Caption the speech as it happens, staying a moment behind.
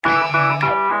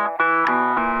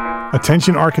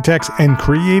Attention architects and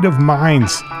creative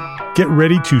minds, get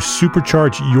ready to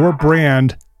supercharge your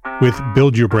brand with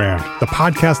Build Your Brand, the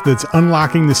podcast that's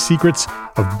unlocking the secrets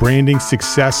of branding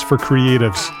success for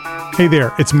creatives. Hey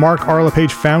there, it's Mark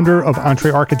Arlepage, founder of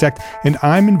Entre Architect, and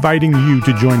I'm inviting you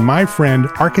to join my friend,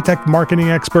 architect marketing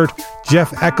expert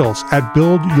Jeff Eccles at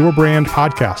Build Your Brand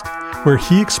podcast, where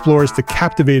he explores the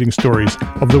captivating stories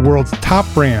of the world's top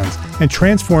brands and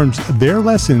transforms their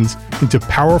lessons into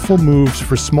powerful moves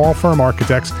for small firm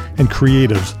architects and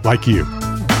creatives like you.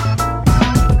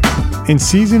 In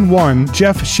Season 1,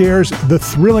 Jeff shares the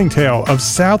thrilling tale of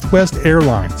Southwest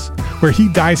Airlines, where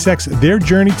he dissects their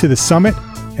journey to the summit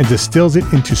and distills it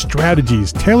into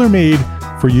strategies tailor-made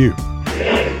for you.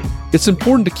 It's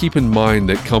important to keep in mind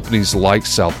that companies like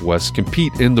Southwest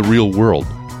compete in the real world,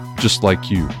 just like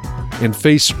you, and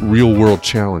face real-world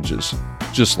challenges,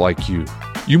 just like you.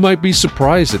 You might be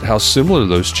surprised at how similar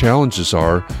those challenges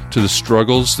are to the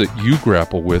struggles that you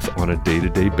grapple with on a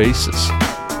day-to-day basis.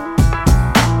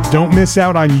 Don't miss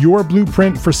out on your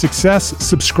blueprint for success.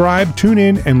 Subscribe, tune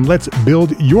in, and let's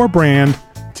build your brand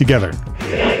together.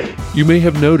 You may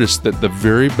have noticed that the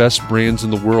very best brands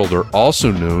in the world are also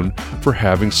known for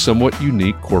having somewhat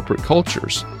unique corporate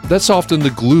cultures. That's often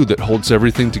the glue that holds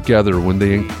everything together when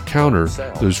they encounter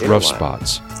those rough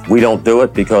spots. We don't do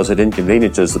it because it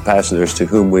inconveniences the passengers to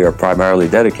whom we are primarily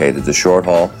dedicated, the short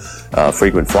haul,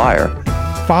 frequent flyer.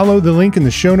 Follow the link in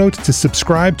the show notes to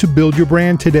subscribe to Build Your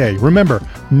Brand today. Remember,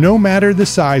 no matter the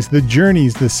size, the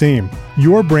journey's the same.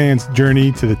 Your brand's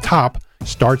journey to the top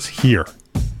starts here.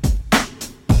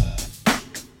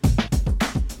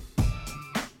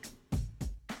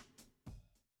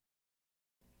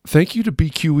 Thank you to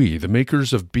BQE, the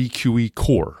makers of BQE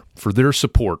Core, for their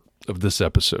support of this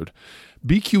episode.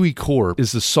 BQE Core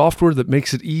is the software that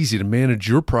makes it easy to manage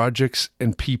your projects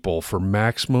and people for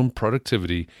maximum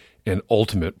productivity and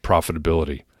ultimate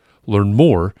profitability. Learn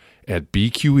more at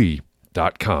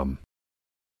bqe.com.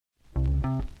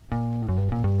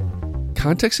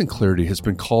 Context and Clarity has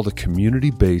been called a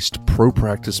community-based pro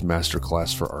practice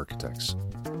masterclass for architects.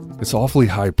 It's awfully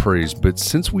high praise, but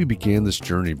since we began this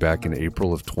journey back in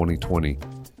April of 2020,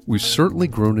 we've certainly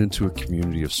grown into a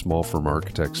community of small firm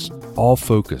architects, all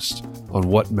focused on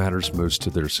what matters most to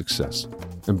their success.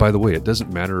 And by the way, it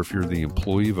doesn't matter if you're the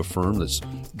employee of a firm that's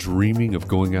dreaming of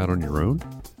going out on your own,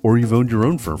 or you've owned your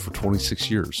own firm for 26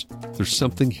 years. There's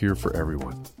something here for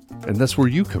everyone. And that's where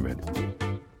you come in.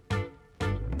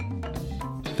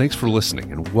 Thanks for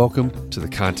listening, and welcome to the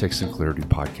Context and Clarity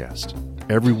podcast.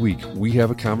 Every week, we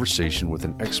have a conversation with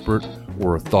an expert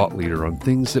or a thought leader on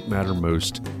things that matter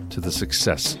most to the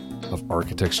success of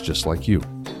architects just like you.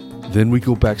 Then we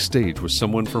go backstage with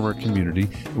someone from our community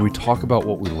and we talk about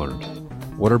what we learned,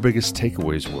 what our biggest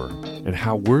takeaways were, and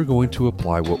how we're going to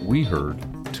apply what we heard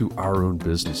to our own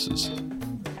businesses.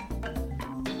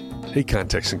 Hey,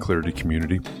 Context and Clarity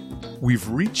community. We've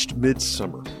reached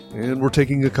midsummer and we're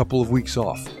taking a couple of weeks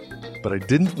off. But I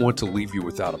didn't want to leave you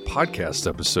without a podcast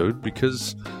episode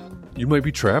because you might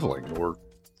be traveling or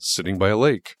sitting by a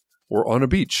lake or on a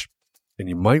beach, and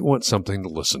you might want something to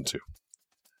listen to.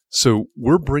 So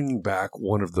we're bringing back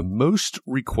one of the most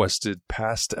requested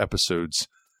past episodes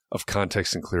of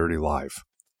Context and Clarity Live.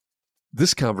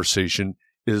 This conversation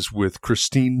is with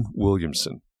Christine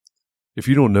Williamson. If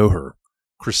you don't know her,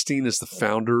 Christine is the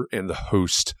founder and the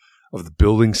host of the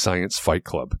Building Science Fight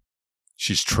Club.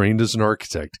 She's trained as an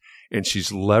architect, and she's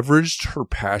leveraged her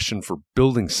passion for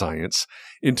building science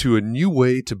into a new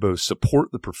way to both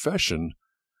support the profession,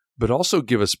 but also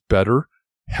give us better,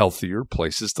 healthier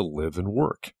places to live and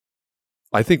work.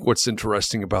 I think what's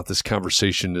interesting about this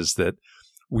conversation is that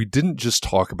we didn't just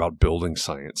talk about building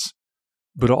science,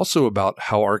 but also about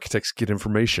how architects get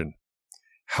information,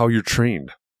 how you're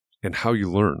trained, and how you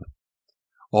learn.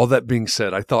 All that being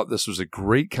said, I thought this was a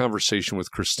great conversation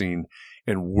with Christine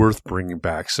and worth bringing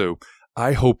back. So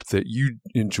I hope that you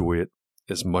enjoy it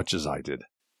as much as I did.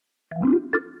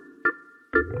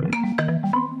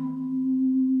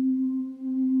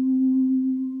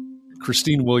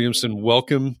 Christine Williamson,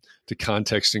 welcome to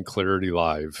Context and Clarity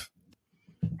Live.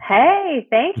 Hey,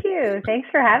 thank you. Thanks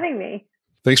for having me.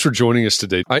 Thanks for joining us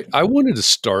today. I wanted to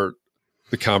start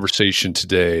the conversation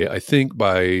today, I think,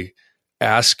 by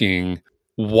asking,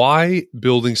 why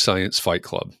Building Science Fight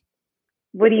Club?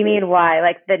 What do you mean why?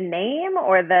 Like the name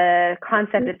or the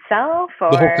concept itself?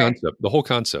 Or The whole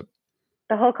concept.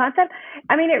 The whole concept?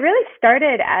 I mean, it really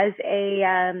started as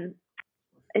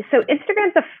so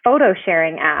Instagram's a photo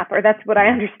sharing app, or that's what I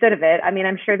understood of it. I mean,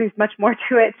 I'm sure there's much more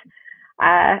to it.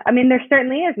 There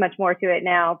certainly is much more to it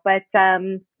now, but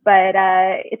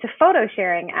it's a photo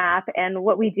sharing app. And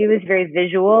what we do is very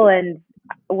visual. And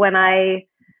when I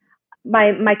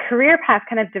my career path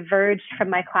kind of diverged from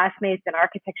my classmates in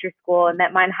architecture school, and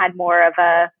that mine had more of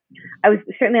I was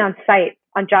certainly on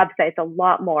job sites a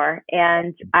lot more,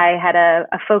 and I had a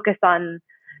focus on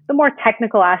the more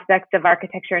technical aspects of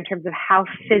architecture in terms of how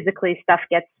physically stuff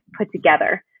gets put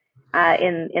together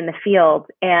in the field.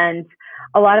 And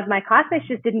a lot of my classmates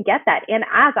just didn't get that. And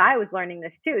as I was learning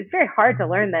this too, it's very hard to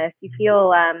learn this. You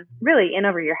feel really in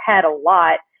over your head a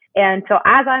lot. And so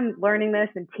as I'm learning this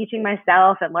and teaching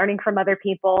myself and learning from other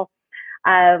people,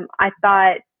 I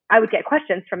thought I would get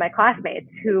questions from my classmates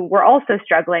who were also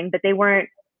struggling, but they weren't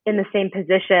in the same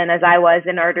position as I was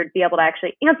in order to be able to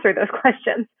actually answer those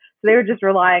questions. So they were just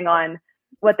relying on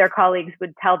what their colleagues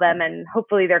would tell them, and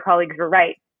hopefully their colleagues were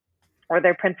right, or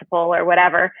their principal or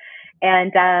whatever.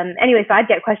 And anyway, so I'd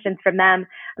get questions from them,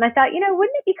 and I thought,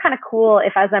 wouldn't it be kind of cool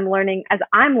if as I'm learning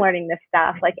this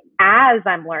stuff, like as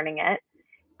I'm learning it,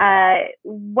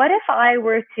 what if I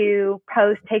were to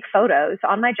take photos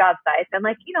on my job sites and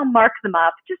mark them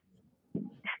up, just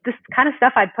this kind of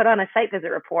stuff I'd put on a site visit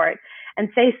report, and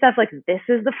say stuff like, this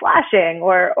is the flashing,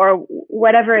 or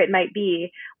whatever it might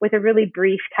be, with a really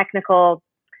brief technical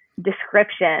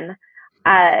description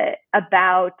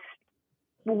about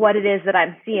what it is that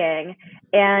I'm seeing,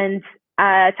 and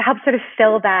to help sort of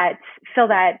fill that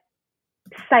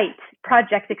site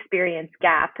project experience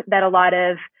gap that a lot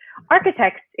of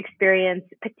architects experience,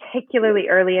 particularly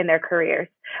early in their careers.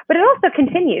 But it also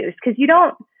continues, because you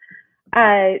don't,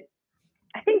 I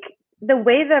think the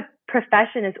way the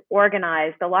profession is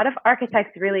organized, a lot of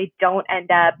architects really don't end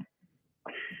up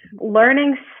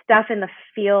learning stuff in the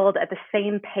field at the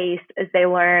same pace as they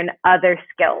learn other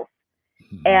skills,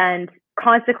 and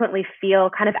consequently feel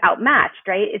kind of outmatched,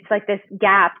 right? It's like this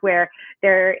gap where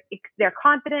their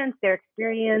confidence, their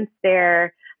experience,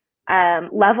 their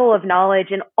level of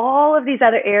knowledge in all of these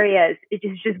other areas, it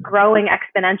is just growing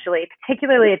exponentially,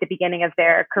 particularly at the beginning of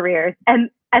their careers. And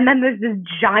then there's this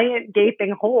giant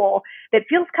gaping hole that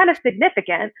feels kind of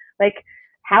significant, like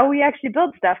how we actually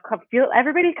build stuff.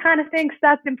 Everybody kind of thinks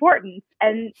that's important.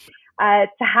 And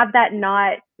to have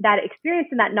that experience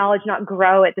and that knowledge not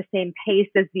grow at the same pace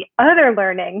as the other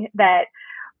learning that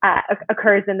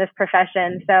occurs in this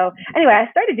profession. So anyway,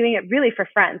 I started doing it really for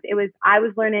friends. I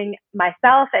was learning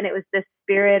myself, and it was this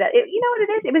spirit. You know what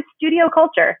it is? It was studio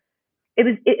culture. It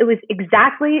was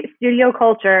exactly studio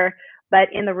culture, but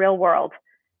in the real world.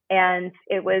 And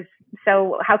it was,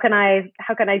 so how can I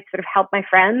sort of help my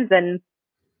friends? And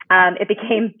it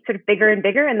became sort of bigger and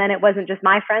bigger. And then it wasn't just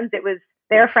my friends, it was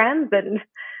their friends and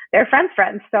their friends'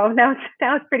 friends. So now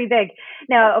it's pretty big.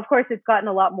 Now, of course, it's gotten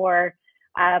a lot more.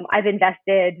 I've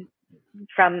invested,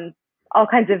 from all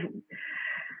kinds of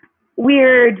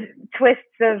weird twists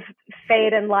of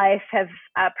fate and life have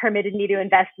permitted me to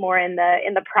invest more in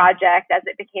the project as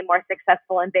it became more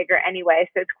successful and bigger anyway.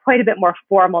 So it's quite a bit more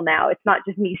formal now. It's not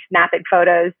just me snapping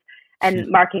photos and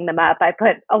marking them up. I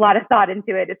put a lot of thought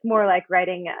into it. It's more like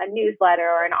writing a newsletter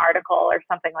or an article or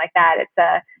something like that.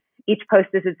 It's each post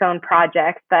is its own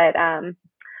project, but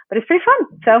it's pretty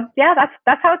fun. So yeah,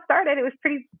 that's how it started. It was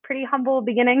pretty humble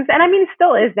beginnings, and I mean, it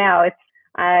still is now. It's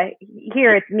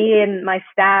here. It's me and my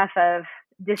staff of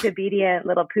disobedient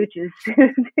little pooches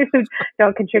who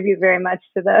don't contribute very much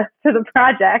to the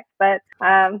project, but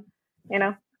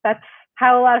that's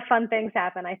how a lot of fun things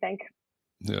happen, I think.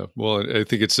 Yeah, well, I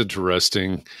think it's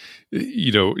interesting,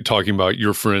 talking about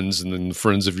your friends and then the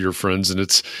friends of your friends. And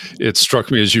it struck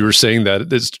me as you were saying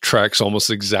that this tracks almost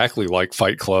exactly like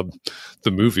Fight Club, the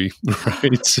movie,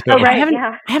 right? So, oh, right.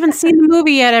 I haven't seen the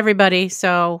movie yet, everybody.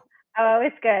 So,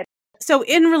 it's good. So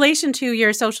in relation to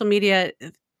your social media,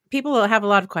 people will have a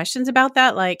lot of questions about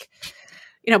that. Like,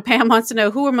 Pam wants to know,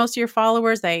 who are most of your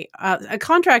followers? A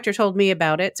contractor told me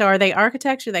about it. So are they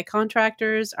architects? Are they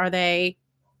contractors? Are they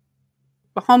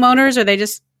homeowners? Or are they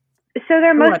just? So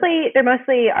they're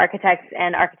mostly architects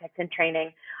and architects in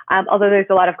training. Although there's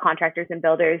a lot of contractors and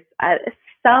builders,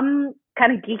 some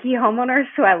kind of geeky homeowners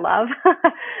who I love.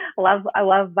 I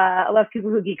love people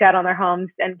who geek out on their homes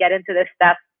and get into this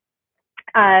stuff.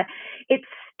 It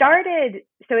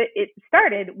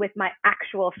started with my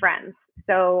actual friends.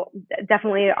 So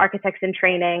definitely architects in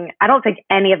training. I don't think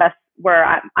any of us were.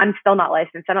 I'm still not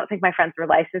licensed. I don't think my friends were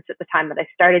licensed at the time that I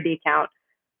started the account.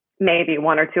 Maybe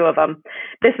one or two of them.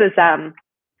 This was,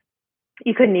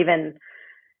 you couldn't even,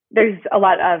 there's a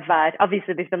lot of,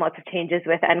 obviously there's been lots of changes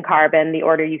with NCARB and the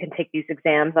order you can take these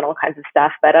exams and all kinds of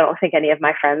stuff, but I don't think any of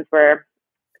my friends were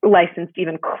licensed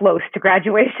even close to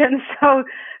graduation. So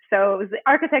it was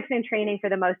architects in training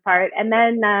for the most part. And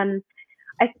then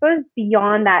I suppose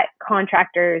beyond that,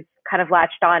 contractors kind of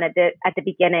latched on a bit at the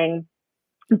beginning,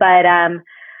 but I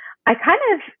kind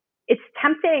of, it's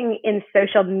tempting in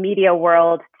social media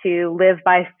world to live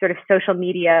by sort of social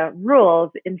media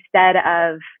rules instead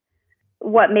of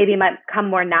what maybe might come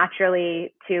more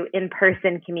naturally to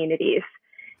in-person communities.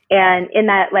 And in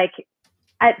that, like,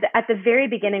 at the very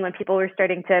beginning, when people were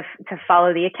starting to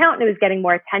follow the account and it was getting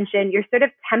more attention, you're sort of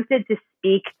tempted to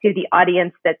speak to the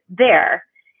audience that's there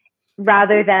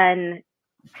rather than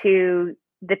to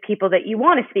the people that you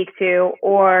want to speak to,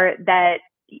 or that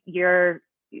you're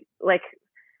like,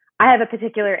 I have a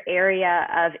particular area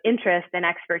of interest and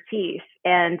expertise,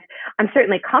 and I'm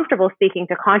certainly comfortable speaking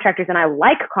to contractors, and I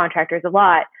like contractors a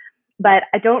lot, but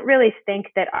I don't really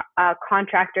think that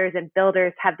contractors and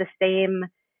builders have the same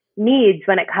needs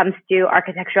when it comes to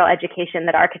architectural education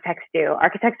that architects do.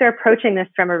 Architects are approaching this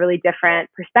from a really different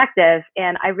perspective,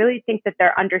 and I really think that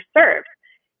they're underserved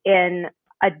in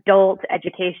adult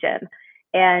education.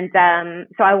 And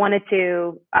so I wanted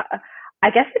to, I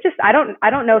guess I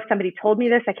don't know if somebody told me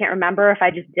this. I can't remember if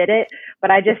I just did it, but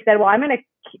I just said, well, I'm going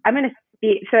to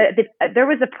speak. So there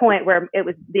was a point where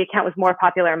the account was more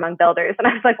popular among builders. And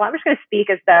I was like, well, I'm just going to speak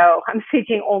as though I'm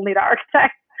speaking only to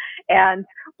architects, and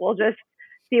we'll just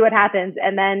see what happens.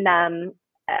 And then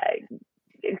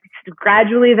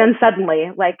gradually, then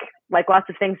suddenly, like lots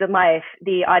of things in life,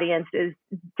 the audience is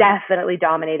definitely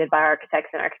dominated by architects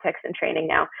and architects in training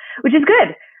now, which is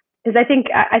good, because I think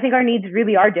our needs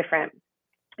really are different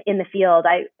in the field.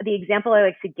 The example I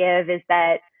like to give is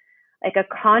that, like, a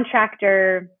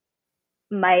contractor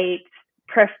might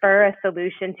prefer a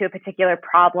solution to a particular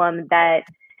problem that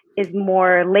is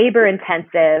more labor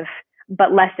intensive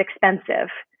but less expensive.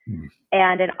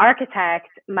 And an architect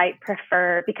might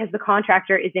prefer, because the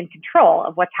contractor is in control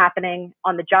of what's happening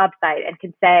on the job site and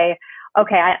can say,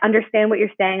 okay, I understand what you're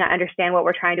saying. I understand what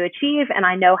we're trying to achieve, and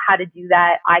I know how to do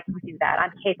that. I can do that.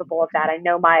 I'm capable of that. I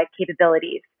know my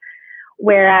capabilities.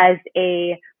 Whereas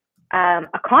a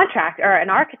contractor or an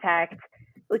architect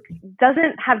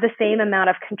doesn't have the same amount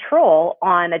of control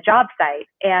on a job site.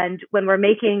 And when we're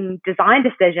making design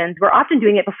decisions, we're often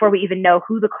doing it before we even know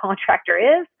who the contractor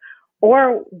is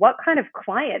or what kind of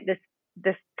client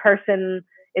this person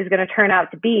is going to turn out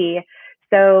to be.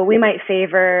 So we might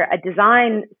favor a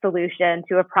design solution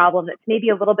to a problem that's maybe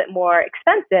a little bit more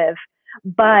expensive,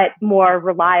 but more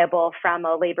reliable from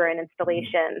a labor and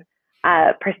installation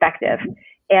perspective.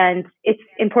 And it's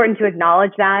important to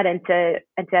acknowledge that and to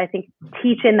I think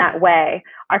teach in that way.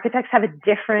 Architects have a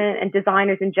different, and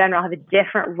designers in general have a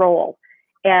different role.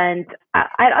 And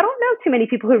I don't know too many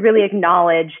people who really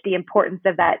acknowledge the importance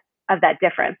of that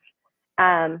difference.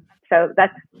 So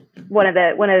that's one of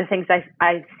the things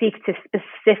I seek to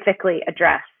specifically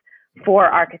address for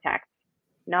architects.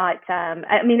 Not,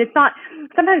 I mean, it's not,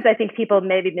 sometimes I think people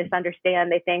maybe misunderstand.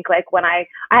 They think, like, when I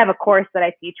have a course that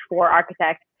I teach for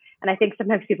architects, and I think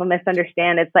sometimes people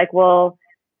misunderstand. It's like, well,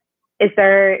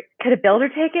 could a builder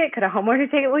take it? Could a homeowner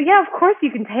take it? Well, yeah, of course you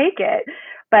can take it,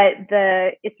 but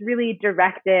it's really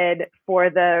directed for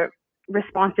the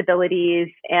responsibilities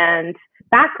and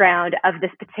background of this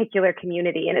particular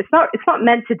community. And it's not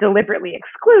meant to deliberately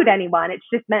exclude anyone. It's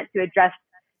just meant to address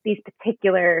these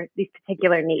particular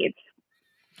needs.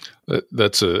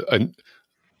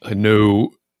 I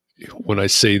know when I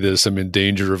say this, I'm in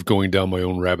danger of going down my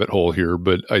own rabbit hole here,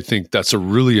 but I think that's a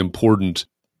really important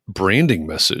branding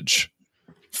message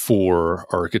for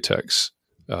architects.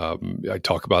 I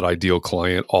talk about ideal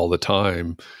client all the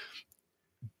time.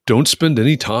 Don't spend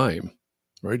any time,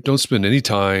 right? Don't spend any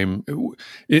time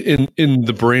in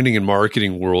the branding and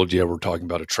marketing world. Yeah, we're talking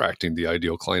about attracting the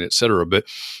ideal client, et cetera. But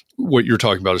what you're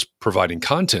talking about is providing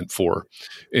content for,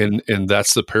 and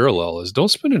that's the parallel is don't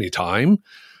spend any time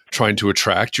trying to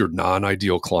attract your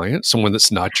non-ideal client, someone that's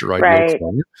not your ideal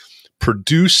client.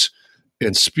 Produce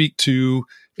and speak to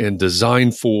and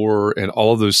design for and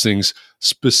all of those things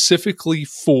specifically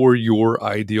for your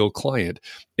ideal client.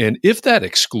 And if that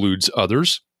excludes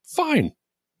others, fine.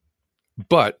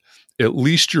 But at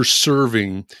least you're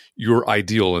serving your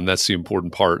ideal, and that's the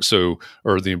important part.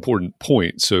 Or the important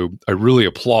point. So I really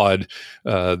applaud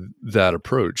that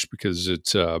approach, because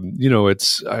it's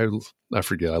I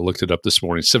forget. I looked it up this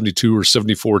morning. 72 or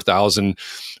 74,000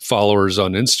 followers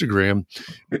on Instagram.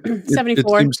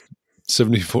 74.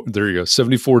 74. There you go.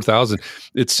 74,000.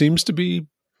 It seems to be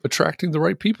attracting the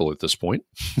right people at this point.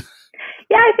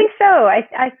 Yeah, I think so.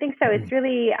 I think so. It's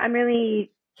really, I'm really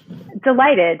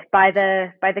delighted by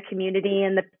the community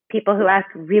and the people who ask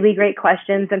really great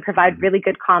questions and provide really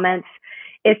good comments.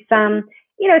 It's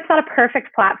it's not a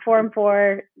perfect platform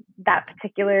for that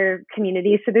particular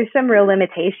community, so there's some real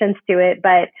limitations to it,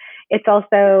 but it's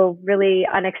also really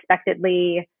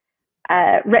unexpectedly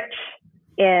rich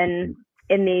in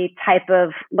the type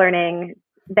of learning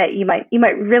that you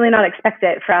might really not expect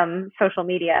it from social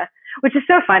media, which is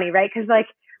so funny, right? Because like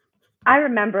I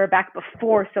remember back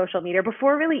before social media,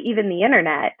 before really even the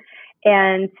internet,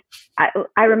 and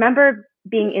I remember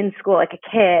being in school like a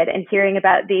kid and hearing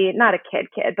about not a kid,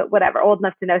 but whatever, old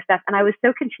enough to know stuff. And I was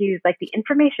so confused, like the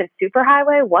information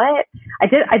superhighway, what? I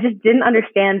just didn't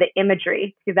understand the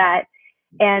imagery to that.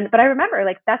 But I remember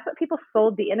like, that's what people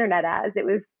sold the internet as. It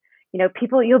was,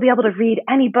 you'll be able to read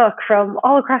any book from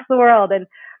all across the world, and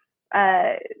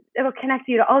it'll connect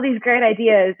you to all these great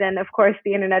ideas. And of course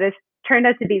the internet has turned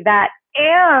out to be that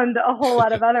and a whole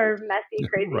lot of other messy,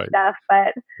 crazy right. stuff.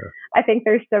 But I think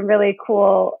there's some really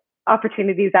cool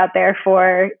opportunities out there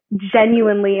for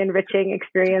genuinely enriching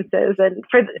experiences, and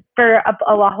for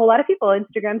a whole lot of people,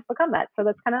 Instagram's become that, so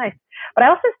that's kind of nice. But I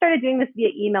also started doing this via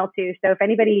email too, so if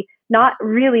anybody, not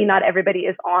everybody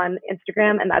is on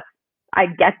Instagram, and I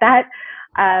get that,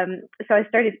 so I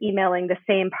started emailing the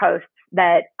same posts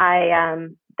that I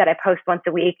post once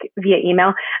a week via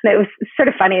email. And it was sort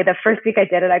of funny, the first week I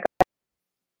did it, I got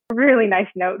a really nice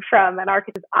note from an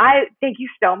architect. I thank you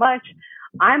so much.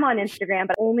 I'm on Instagram,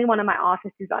 but only one in my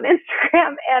office is on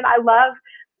Instagram. And I love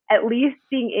at least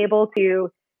being able to,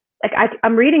 like,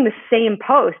 I'm reading the same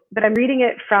post, but I'm reading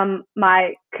it from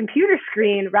my computer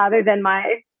screen rather than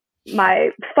my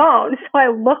phone. So I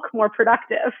look more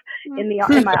productive in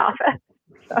my office.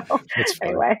 So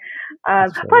anyway,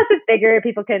 plus it's bigger.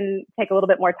 People can take a little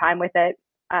bit more time with it.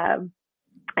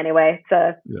 Anyway,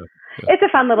 it's a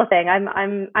fun little thing.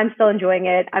 I'm still enjoying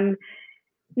it. I'm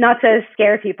not to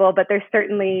scare people, but it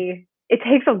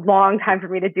takes a long time for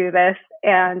me to do this,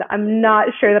 and I'm not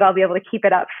sure that I'll be able to keep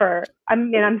it up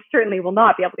I'm certainly will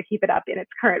not be able to keep it up in its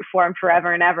current form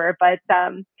forever and ever, but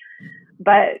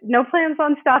no plans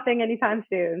on stopping anytime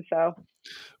soon. So,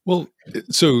 well,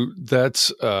 so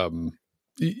that's,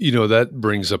 that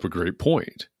brings up a great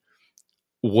point.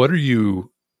 What are you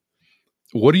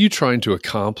trying to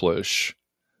accomplish?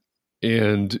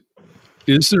 And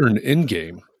is there an end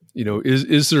game?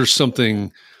 Is there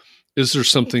something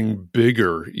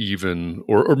bigger even,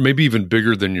 or maybe even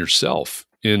bigger than yourself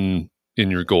in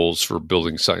your goals for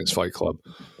building Science Fight Club?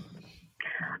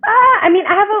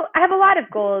 I have a lot of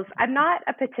goals. I'm not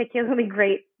a particularly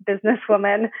great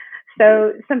businesswoman.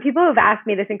 So some people have asked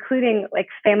me this, including like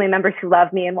family members who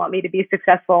love me and want me to be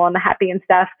successful and happy and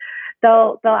stuff.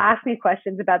 They'll ask me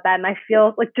questions about that. And I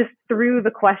feel like just through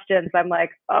the questions, I'm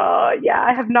like, oh yeah,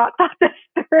 I have not thought this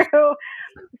through.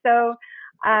 So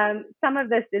some of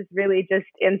this is really just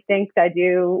instinct. I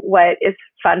do what is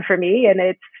fun for me, and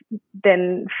it's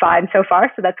been fine so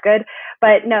far. So that's good.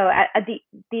 But no, at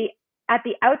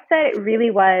the outset, it really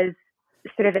was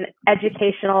sort of an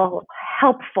educational,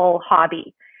 helpful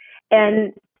hobby.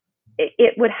 And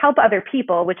it would help other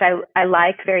people, which I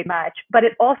like very much, but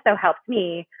it also helped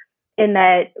me in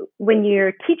that when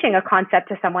you're teaching a concept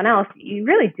to someone else, you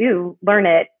really do learn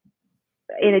it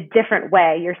in a different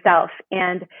way yourself.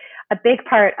 And a big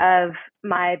part of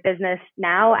my business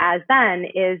now, as then,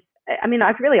 is,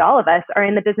 really all of us are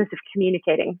in the business of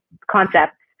communicating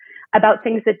concepts about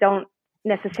things that don't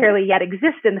necessarily yet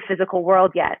exist in the physical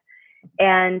world yet.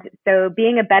 And so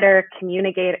being a better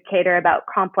communicator about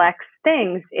complex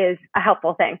things is a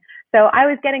helpful thing. So I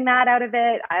was getting that out of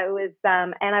it.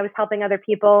 And I was helping other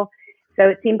people. So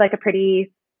it seemed like a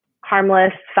pretty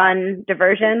harmless, fun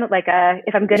diversion. Like,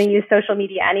 if I'm going to use social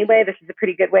media anyway, this is a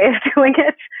pretty good way of doing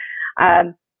it.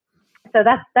 So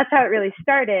that's how it really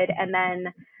started. And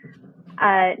then,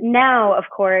 now, of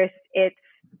course, it's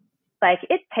like,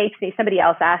 it takes me, somebody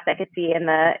else asked, I could see in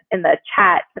the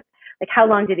chat, like, how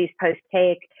long do these posts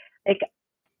take? Like,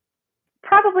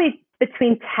 probably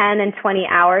between 10 and 20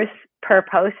 hours per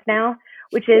post now,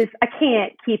 which is, I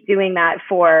can't keep doing that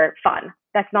for fun.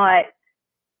 That's not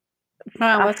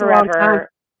a forever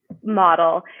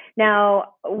model.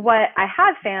 Now, what I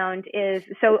have found is,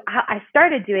 so I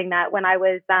started doing that when I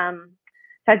was, I'm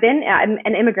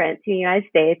an immigrant to the United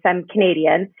States. I'm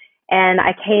Canadian, and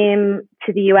I came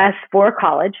to the US for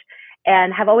college,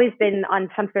 and have always been on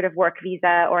some sort of work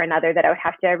visa or another that I would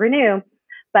have to renew.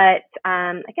 But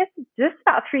I guess just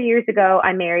about 3 years ago,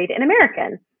 I married an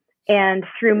American. And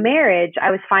through marriage,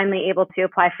 I was finally able to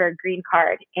apply for a green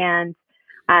card. And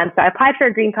so I applied for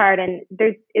a green card, and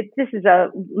this is a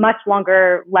much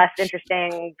longer, less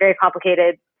interesting, very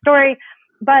complicated story.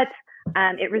 But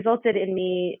it resulted in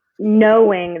me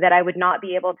knowing that I would not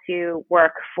be able to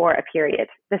work for a period.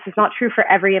 This is not true for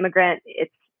every immigrant.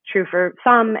 It's true for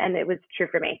some, and it was true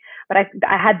for me. But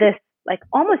I had this like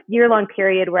almost year-long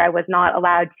period where I was not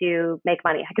allowed to make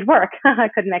money. I could work, I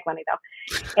couldn't make money though.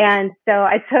 And so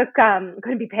I took,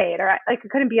 couldn't be paid, or I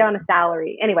couldn't be on a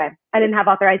salary. Anyway, I didn't have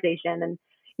authorization, and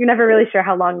you're never really sure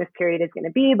how long this period is going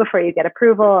to be before you get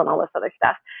approval and all this other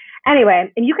stuff.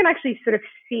 Anyway, and you can actually sort of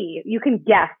see, you can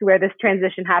guess where this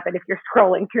transition happened if you're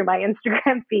scrolling through my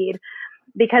Instagram feed,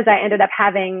 because I ended up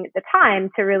having the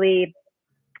time to really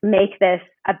make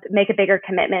a bigger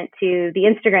commitment to the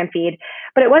Instagram feed.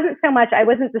 But it wasn't so much, I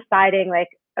wasn't deciding like,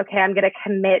 okay, I'm going to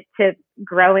commit to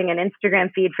growing an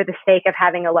Instagram feed for the sake of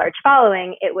having a large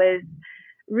following. It was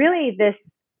really this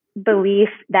belief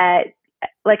that,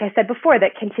 like I said before,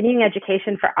 that continuing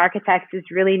education for architects is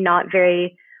really not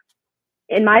very,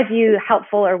 in my view,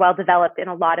 helpful or well developed in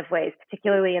a lot of ways,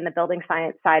 particularly in the building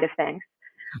science side of things.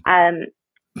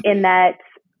 In that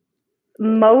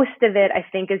most of it, I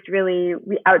think, is really,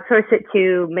 we outsource it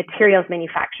to materials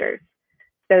manufacturers.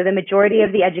 So the majority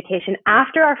of the education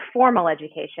after our formal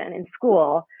education in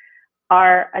school,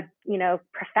 our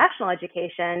professional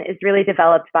education is really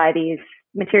developed by these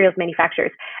materials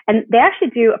manufacturers. And they actually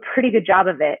do a pretty good job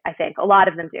of it, I think. A lot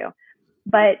of them do.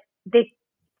 But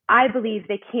I believe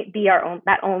they can't be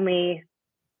that only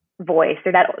voice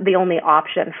or the only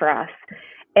option for us.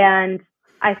 And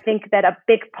I think that a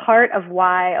big part of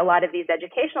why a lot of these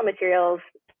educational materials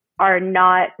are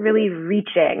not really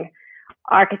reaching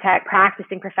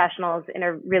practicing professionals in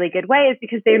a really good way is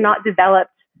because they're not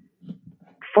developed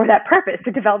for that purpose.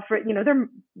 They're developed for,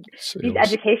 these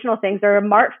educational things are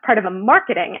part of a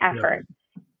marketing effort.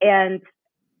 Yeah. And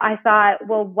I thought,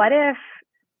 well, what if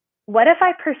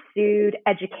I pursued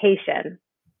education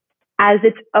as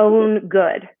its own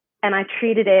good and I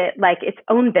treated it like its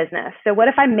own business? So what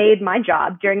if I made my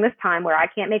job during this time where I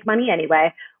can't make money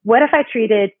anyway? What if I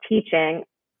treated teaching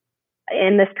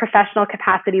in this professional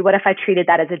capacity? What if I treated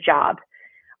that as a job?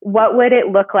 What would it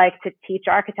look like to teach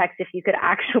architects if you could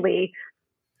actually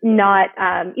not,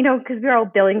 because we're all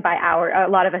billing by hour. A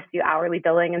lot of us do hourly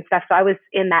billing and stuff. So I was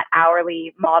in that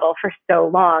hourly model for so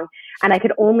long. And I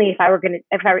could only, I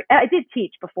did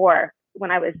teach before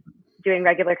when I was doing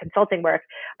regular consulting work,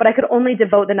 but I could only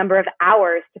devote the number of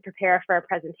hours to prepare for a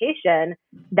presentation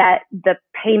that the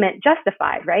payment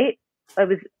justified, right? It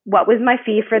was, what was my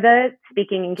fee for the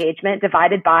speaking engagement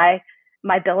divided by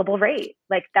my billable rate?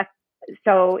 Like that's,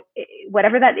 so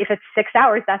whatever that, if it's 6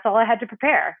 hours, that's all I had to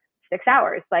prepare, 6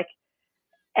 hours. Like,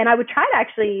 and I would try to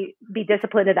actually be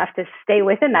disciplined enough to stay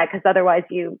within that, because otherwise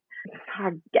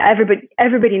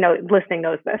everybody listening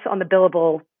knows this on the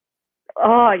billable.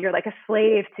 Oh, you're like a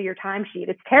slave to your timesheet.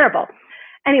 It's terrible.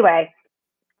 Anyway,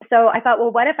 so I thought,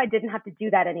 well, what if I didn't have to do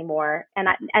that anymore? And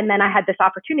then I had this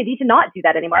opportunity to not do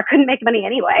that anymore. I couldn't make money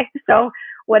anyway. So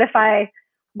what if I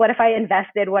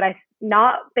invested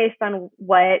not based on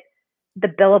what the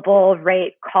billable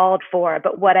rate called for,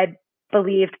 but what I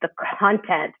believed the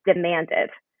content demanded,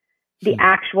 the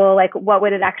actual, like, what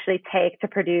would it actually take to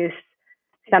produce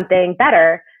something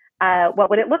better? What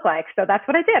would it look like? So that's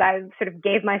what I did. I sort of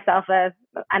gave myself an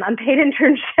unpaid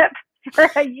internship for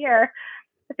a year,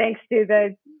 thanks to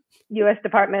the U.S.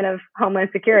 Department of Homeland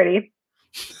Security.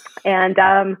 And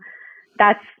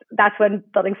that's when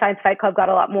Building Science Fight Club got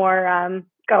a lot more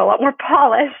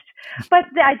polished. But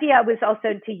the idea was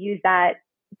also to use that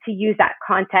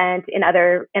content in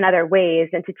other ways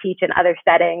and to teach in other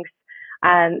settings.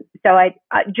 So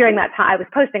during that time, I was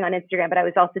posting on Instagram, but I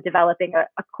was also developing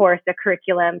a course, a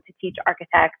curriculum to teach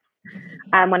architects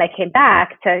when I came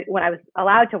back when I was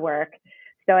allowed to work.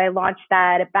 So I launched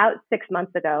that about 6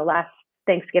 months ago, last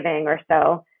Thanksgiving or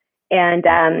so. And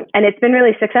it's been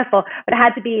really successful, but it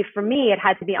had to be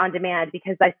on demand,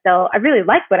 because I really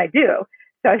like what I do.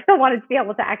 So I still wanted to be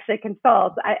able to actually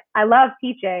consult. I love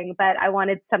teaching, but I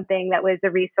wanted something that was a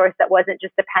resource that wasn't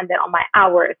just dependent on my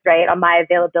hours, right? On my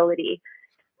availability.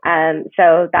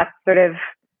 So that's sort of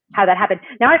how that happened.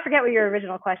 Now I forget what your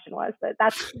original question was, but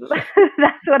that's what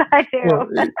I do. Well,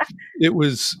 it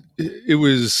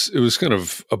was kind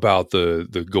of about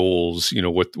the goals,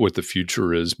 what the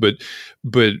future is, but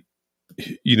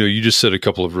you just said a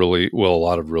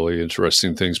lot of really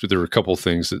interesting things, but there are a couple of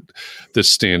things that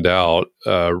stand out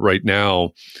right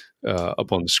now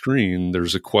up on the screen.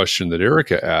 There's a question that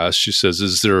Erica asked. She says,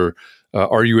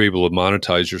 are you able to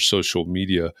monetize your social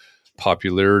media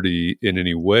popularity in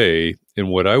any way? And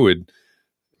what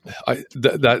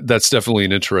that's definitely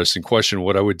an interesting question.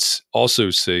 What I would also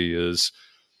say is,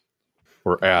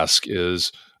 or ask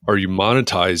is, are you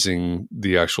monetizing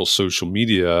the actual social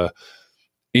media,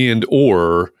 and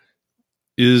or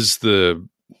is the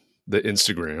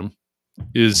Instagram,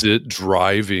 is it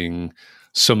driving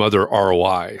some other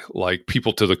ROI, like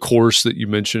people to the course that you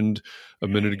mentioned a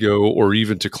minute ago, or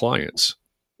even to clients?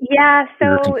 Yeah,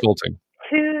 so consulting.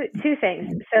 Two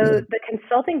things. So the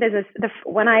consulting business,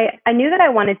 when I knew that I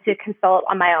wanted to consult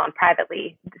on my own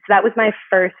privately. So that was my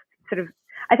first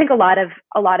I think a lot of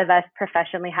us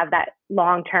professionally have that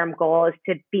long-term goal is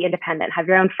to be independent, have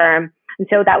your own firm. And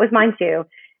so that was mine too.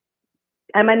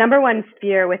 And my number one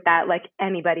fear with that, like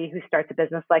anybody who starts a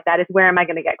business like that, is where am I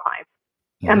going to get clients?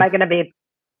 Mm-hmm. Am I going to be,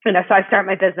 so I start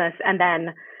my business and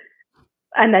then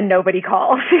nobody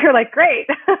calls. You're like, great.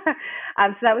 So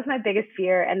that was my biggest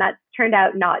fear. And that turned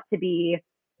out not to be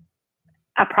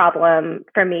a problem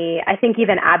for me. I think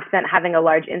even absent having a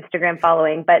large Instagram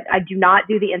following, but I do not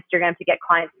do the Instagram to get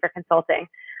clients for consulting.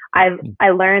 I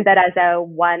learned that as a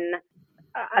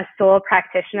sole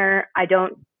practitioner, I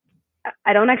don't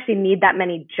actually need that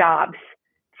many jobs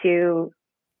to,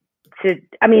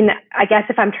 I mean, I guess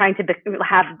if I'm trying to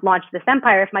launch this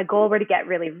empire, if my goal were to get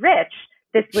really rich,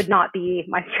 this would not be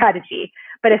my strategy.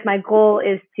 But if my goal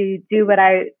is to do what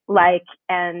I like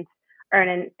and earn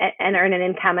an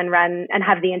income and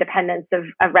have the independence of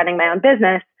running my own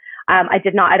business, I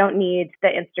don't need the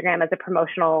Instagram as a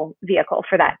promotional vehicle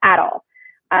for that at all.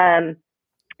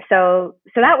 So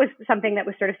that was something that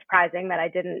was sort of surprising that I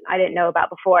didn't know about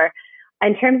before.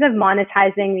 In terms of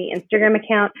monetizing the Instagram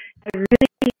account, I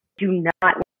really do not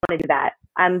want to do that.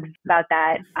 About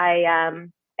that. I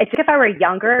think if I were a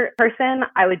younger person,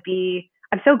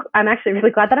 I'm actually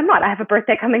really glad that I'm not. I have a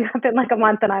birthday coming up in like a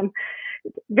month, and I'm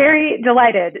very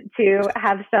delighted to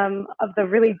have some of the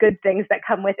really good things that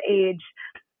come with age,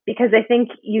 because I think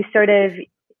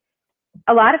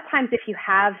a lot of times if you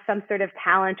have some sort of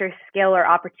talent or skill or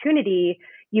opportunity,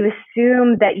 you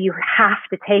assume that you have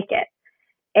to take it.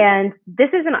 And this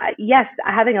isn't, yes,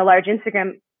 having a large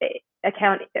Instagram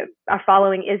account, a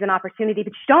following is an opportunity,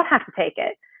 but you don't have to take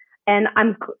it. And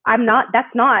that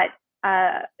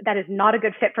is not a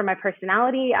good fit for my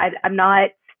personality.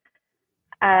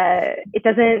 It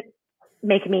doesn't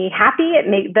make me happy.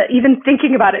 Even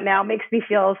thinking about it now makes me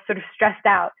feel sort of stressed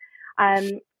out.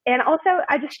 And also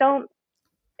I just don't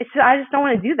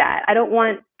want to do that. I don't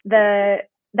want that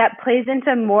plays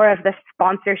into more of the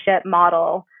sponsorship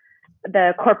model,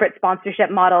 the corporate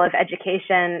sponsorship model of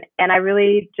education. And I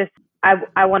really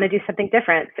I want to do something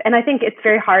different. And I think it's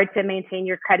very hard to maintain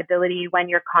your credibility when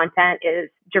your content is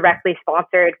directly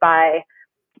sponsored by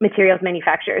materials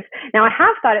manufacturers. Now, I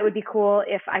have thought it would be cool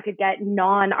if I could get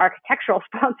non-architectural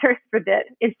sponsors for the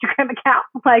Instagram account.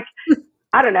 Like,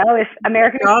 I don't know, if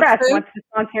American Express wants to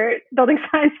sponsor Building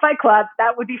Science Fight Club,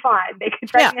 that would be fine. They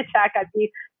could write me a check. I'd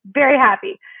be very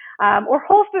happy. Or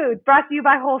Whole Foods, brought to you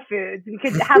by Whole Foods. We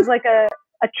could have like a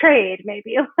trade,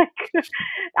 maybe. Like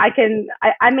I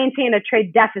maintain a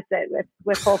trade deficit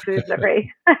with Whole Foods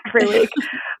every week.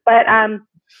 But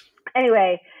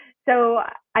anyway, so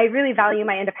I really value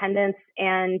my independence,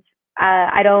 and so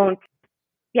I'm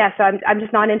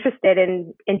just not interested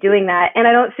in doing that. And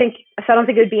I don't think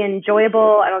it would be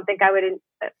enjoyable. I don't think I would, and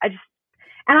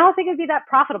I don't think it would be that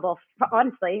profitable,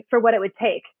 honestly, for what it would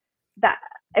take. That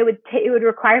it would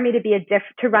require me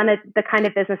to run the kind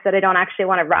of business that I don't actually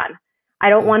want to run. I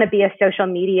don't want to be a social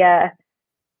media.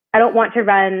 I don't want to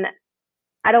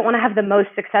have the most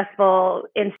successful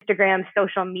Instagram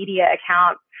social media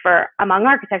account among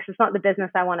architects. It's not the business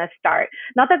I want to start.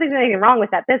 Not that there's anything wrong with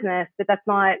that business, but that's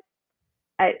not,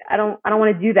 I don't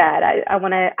want to do that. I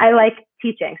like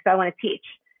teaching, so I want to teach.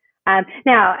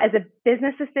 Now, as a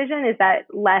business decision,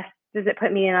 does it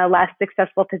put me in a less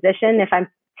successful position if I'm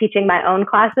teaching my own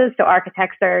classes? So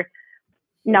architects are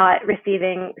not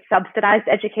receiving subsidized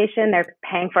education. They're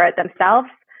paying for it themselves.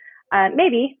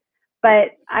 Maybe,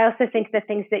 but I also think the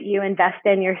things that you invest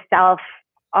in yourself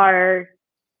are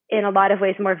in a lot of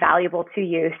ways more valuable to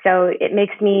you. So it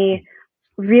makes me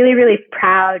really, really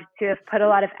proud to have put a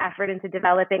lot of effort into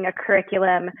developing a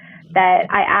curriculum that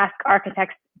I ask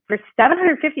architects for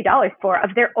 $750 for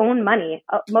of their own money.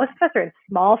 Most of us are in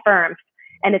small firms,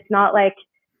 and it's not like,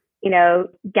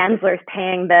 Gensler's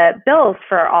paying the bills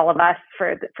for all of us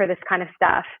for this kind of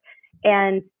stuff.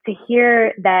 And to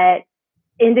hear that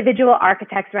individual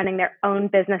architects running their own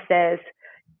businesses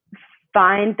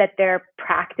find that their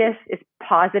practice is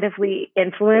positively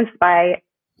influenced by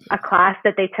a class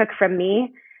that they took from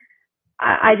me,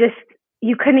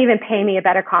 you couldn't even pay me a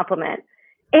better compliment.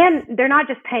 And they're not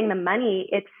just paying the money.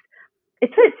 It's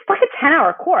like a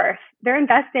 10-hour course. They're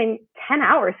investing 10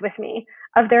 hours with me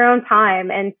of their own time.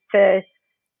 And to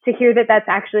hear that that's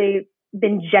actually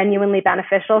been genuinely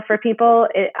beneficial for people,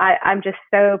 I'm just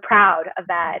so proud of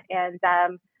that. And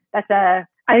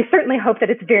I certainly hope that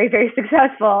it's very, very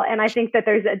successful. And I think that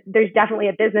there's definitely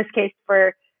a business case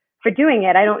for doing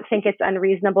it. I don't think it's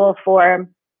unreasonable for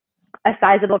a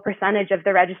sizable percentage of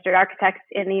the registered architects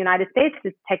in the United States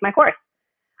to take my course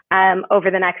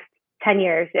over the next 10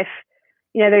 years.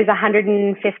 there's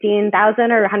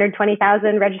 115,000 or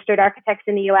 120,000 registered architects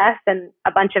in the US, and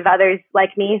a bunch of others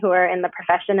like me who are in the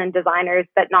profession and designers,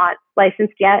 but not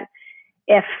licensed yet.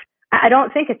 I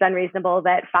don't think it's unreasonable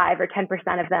that 5 or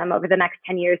 10% of them over the next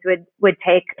 10 years would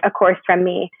take a course from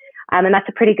me. And that's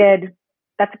a pretty good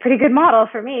model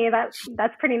for me.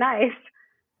 That's pretty nice.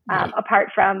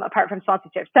 Apart from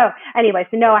sponsorship. So anyway,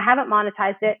 no, I haven't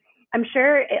monetized it. I'm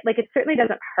sure it certainly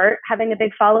doesn't hurt having a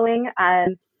big following,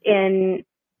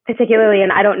 particularly,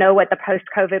 and I don't know what the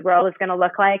post-COVID world is going to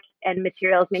look like, and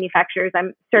materials manufacturers,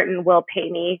 I'm certain, will pay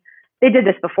me. They did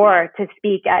this before to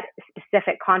speak at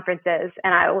specific conferences,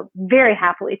 and I will very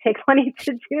happily take money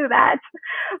to do that.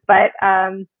 But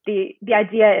the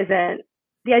idea is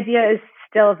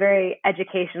still very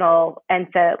educational, and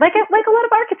so like a lot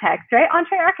of architects, right?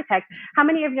 Entree architects. How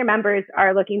many of your members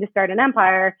are looking to start an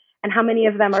empire, and how many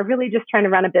of them are really just trying to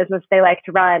run a business they like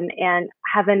to run and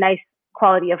have a nice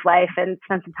quality of life and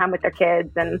spend some time with their kids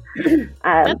and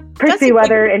pursue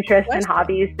other interests and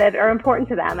hobbies that are important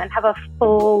to them and have a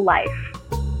full life?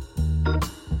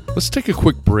 Let's take a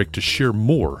quick break to share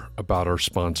more about our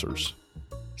sponsors.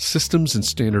 Systems and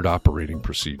Standard Operating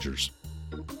Procedures.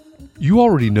 You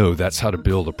already know that's how to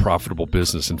build a profitable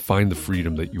business and find the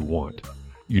freedom that you want.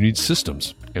 You need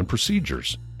systems and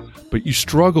procedures, but you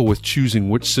struggle with choosing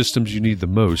which systems you need the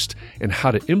most and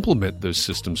how to implement those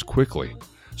systems quickly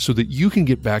so that you can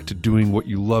get back to doing what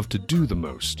you love to do the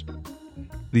most.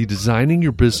 The Designing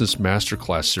Your Business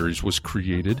Masterclass series was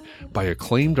created by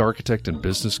acclaimed architect and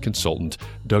business consultant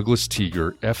Douglas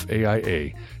Teager,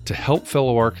 FAIA, to help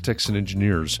fellow architects and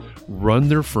engineers run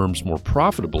their firms more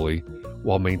profitably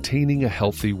while maintaining a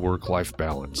healthy work-life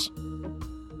balance.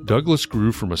 Douglas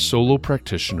grew from a solo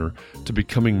practitioner to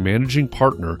becoming managing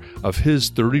partner of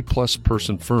his 30-plus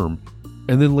person firm,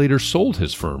 and then later sold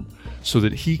his firm so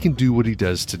that he can do what he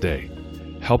does today,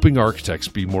 helping architects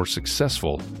be more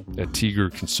successful at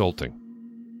Teager Consulting.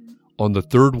 On the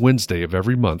third Wednesday of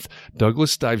every month,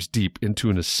 Douglas dives deep into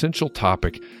an essential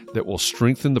topic that will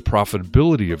strengthen the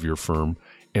profitability of your firm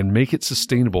and make it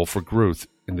sustainable for growth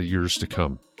in the years to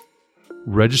come.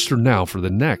 Register now for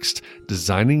the next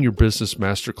Designing Your Business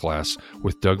Masterclass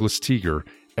with Douglas Teager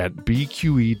at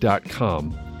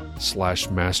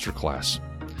bqe.com/masterclass,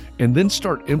 and then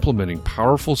start implementing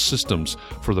powerful systems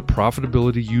for the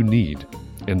profitability you need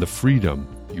and the freedom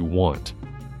you want.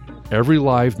 Every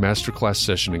live masterclass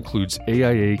session includes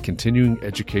AIA continuing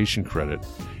education credit,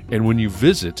 and when you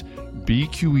visit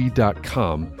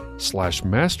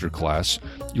bqe.com/masterclass,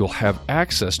 you'll have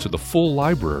access to the full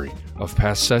library of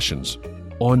past sessions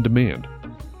on demand.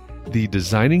 The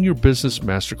Designing Your Business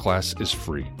Masterclass is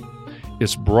free.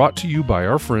 It's brought to you by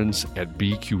our friends at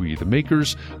BQE, the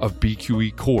makers of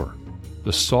BQE Core,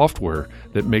 the software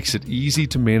that makes it easy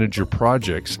to manage your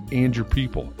projects and your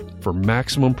people for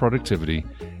maximum productivity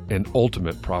and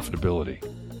ultimate profitability.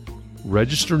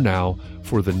 Register now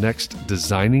for the next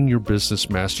Designing Your Business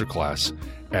Masterclass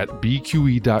at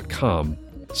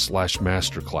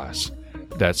bqe.com/masterclass.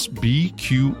 That's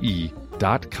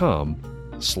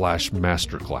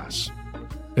bqe.com/masterclass.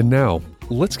 And now,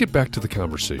 let's get back to the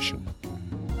conversation.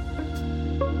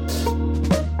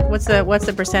 What's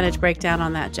the percentage breakdown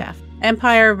on that, Jeff?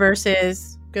 Empire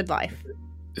versus good life.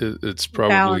 It's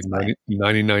probably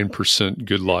 99%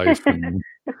 good life and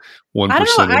 1% I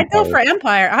don't know. Empire. I'd go for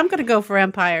Empire. I'm going to go for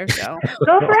Empire. So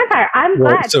go for Empire. I'm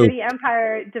glad for the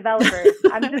Empire developers.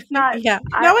 I'm just not. Yeah.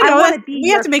 I want to be. We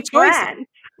have to make choices. Friend.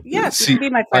 Yes, be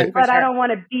my friend. But I don't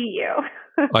want to be you.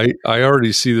 I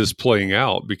already see this playing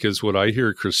out, because what I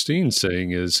hear Christine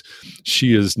saying is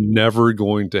she is never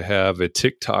going to have a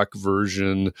TikTok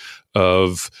version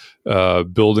of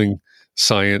Building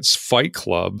Science Fight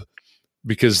Club,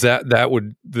 because that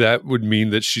would mean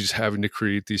that she's having to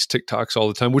create these TikToks all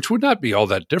the time, which would not be all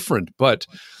that different, but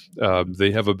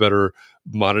they have a better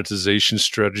monetization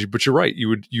strategy. But you're right, you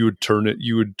would turn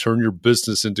your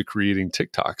business into creating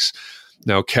TikToks.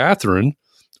 Now, Catherine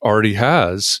already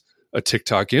has a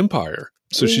TikTok empire,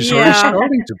 so she's already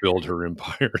starting to build her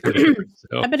empire there,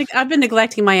 so. I've been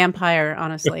neglecting my empire,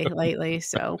 honestly, lately.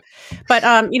 So, but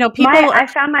people. I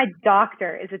found my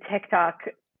doctor is a TikTok,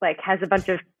 has a bunch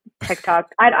of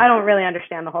TikTok. I don't really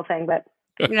understand the whole thing, but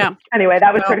yeah. Anyway,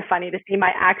 that was sort of funny to see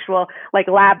my actual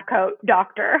lab coat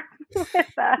doctor with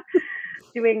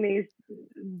doing these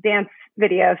dance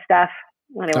video stuff.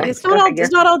 Anyway, it's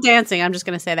not all dancing. I'm just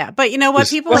going to say that. But you know what?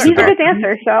 He's a good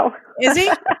dancer. So is he?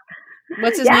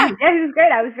 What's his name? Yeah, he was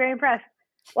great. I was very impressed.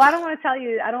 Well, I don't want to tell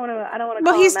you. I don't want to.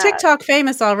 Well, he's TikTok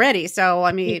famous already. So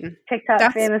I mean,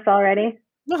 TikTok famous already.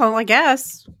 Well, I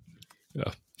guess.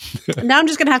 Yeah. Now I'm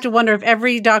just going to have to wonder if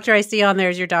every doctor I see on there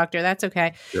is your doctor. That's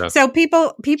okay. Yeah. So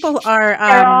people are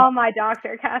they're all my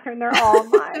doctor, Catherine. They're all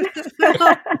mine.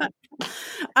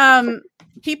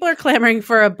 People are clamoring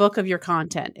for a book of your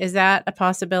content. Is that a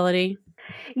possibility?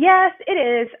 Yes, it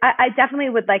is. I definitely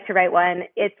would like to write one.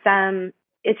 It's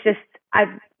just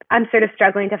I'm sort of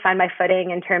struggling to find my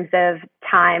footing in terms of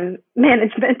time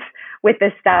management with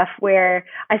this stuff, where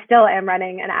I still am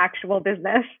running an actual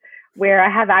business, where I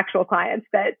have actual clients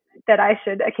that I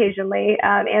should occasionally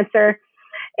answer.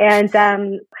 And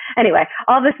anyway,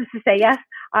 all this is to say, yes,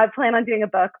 I plan on doing a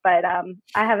book, but I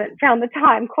haven't found the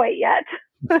time quite yet.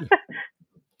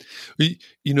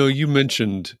 You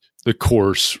mentioned the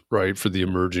course, right, for the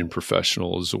emerging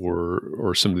professionals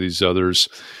or some of these others.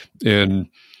 And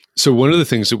so one of the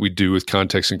things that we do with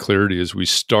Context and Clarity is we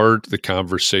start the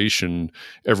conversation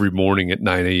every morning at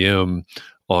 9 a.m.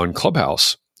 on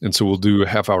Clubhouse. And so we'll do a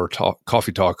half-hour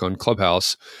coffee talk on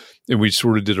Clubhouse. And we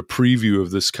sort of did a preview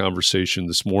of this conversation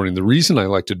this morning. The reason I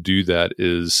like to do that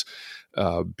is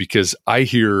because I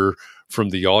hear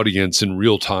from the audience in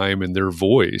real time in their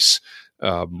voice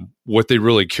what they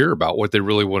really care about, what they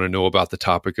really want to know about the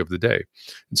topic of the day.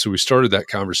 And so we started that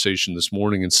conversation this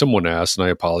morning, and someone asked, and I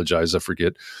apologize, I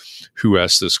forget who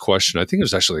asked this question. I think it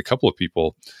was actually a couple of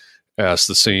people asked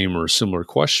the same or similar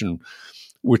question,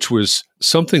 which was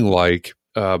something like,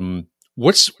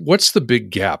 what's the big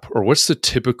gap, or what's the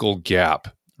typical gap,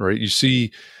 right? You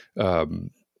see,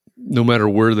 no matter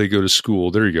where they go to school,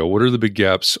 there you go. What are the big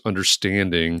gaps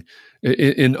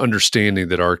in understanding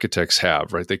that architects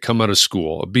have, right? They come out of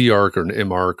school, a B-Arch or an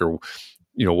M-Arch or,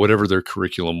 whatever their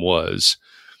curriculum was.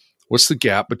 What's the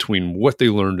gap between what they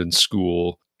learned in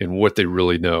school and what they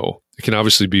really know? It can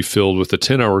obviously be filled with a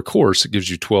 10-hour course that gives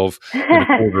you 12 and a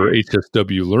quarter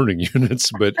HSW learning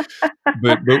units. But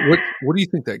what do you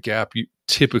think that gap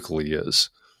typically is?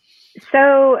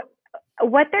 So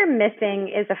what they're missing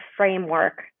is a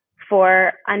framework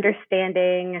for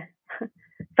understanding,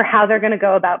 for how they're going to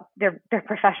go about their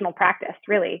professional practice,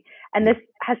 really. And this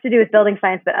has to do with building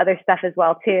science, but other stuff as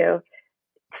well, too.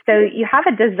 So you have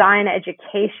a design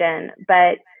education,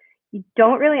 but you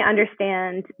don't really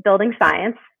understand building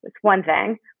science. That's one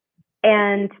thing.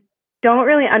 And don't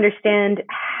really understand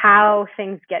how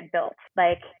things get built,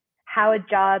 like how a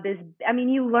job is. I mean,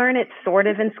 you learn it sort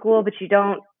of in school, but you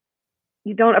don't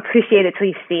appreciate it till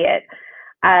you see it.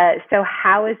 So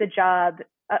how is a job?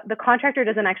 The contractor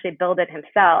doesn't actually build it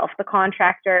himself. The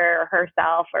contractor or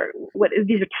herself, or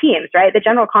these are teams, right? The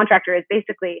general contractor is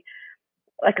basically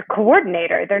like a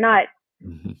coordinator. They're not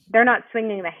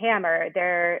swinging the hammer.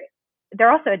 They're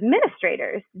also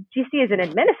administrators. GC is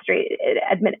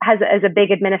has a big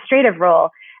administrative role,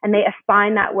 and they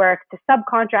assign that work to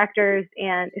subcontractors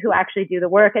and who actually do the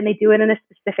work, and they do it in a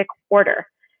specific order.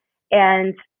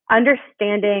 And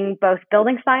understanding both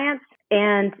building science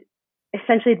and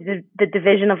essentially the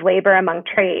division of labor among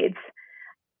trades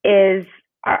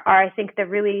are I think the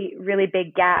really, really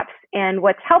big gaps. And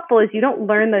what's helpful is you don't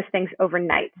learn those things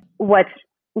overnight. What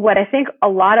I think a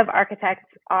lot of architects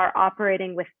are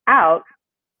operating without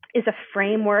is a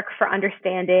framework for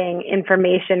understanding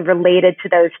information related to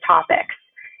those topics.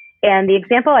 And the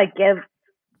example I give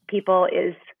people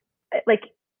is, like,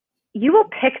 you will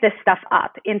pick this stuff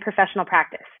up in professional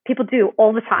practice. People do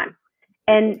all the time.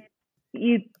 And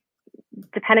you,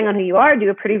 depending on who you are, do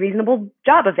a pretty reasonable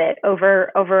job of it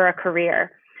over a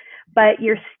career. But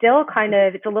you're still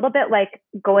it's a little bit like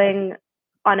going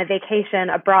on a vacation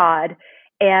abroad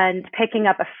and picking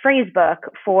up a phrase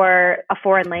book for a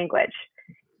foreign language.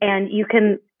 And you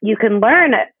can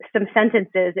learn some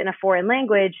sentences in a foreign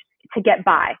language to get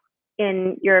by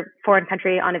in your foreign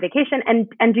country on a vacation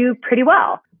and do pretty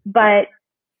well. But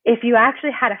if you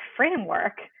actually had a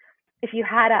framework, if you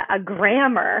had a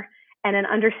grammar and an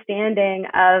understanding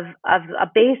of a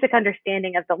basic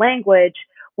understanding of the language,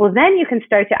 well, then you can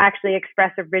start to actually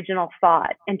express original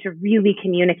thought and to really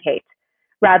communicate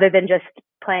rather than just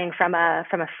playing from a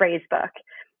phrase book.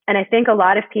 And I think a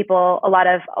lot of people, a lot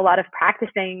of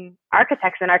practicing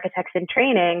architects and architects in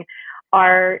training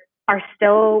are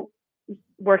still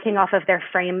working off of their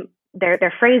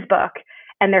phrase book,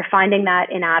 and they're finding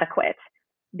that inadequate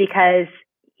because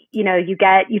you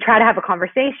try to have a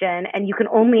conversation and you can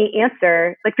only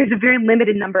answer, like, there's a very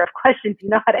limited number of questions you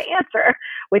know how to answer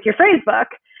with your phrase book.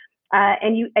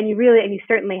 And you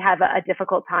certainly have a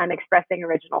difficult time expressing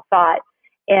original thought.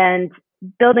 And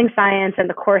building science and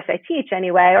the course I teach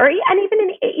anyway, and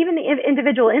even the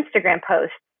individual Instagram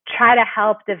posts, try to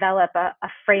help develop a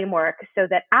framework so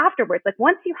that afterwards, like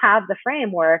once you have the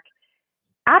framework,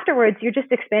 afterwards you're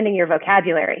just expanding your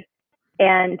vocabulary.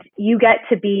 And you get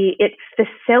to be, it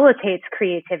facilitates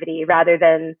creativity rather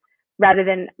than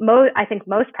I think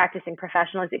most practicing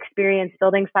professionals experience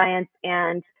building science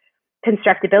and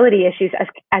constructability issues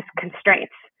as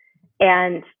constraints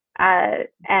and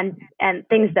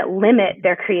things that limit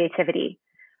their creativity.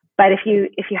 But if you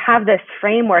have this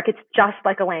framework, it's just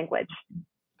like a language,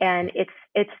 and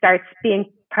it starts being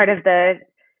part of the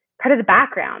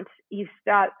background. You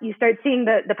start seeing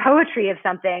the poetry of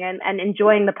something and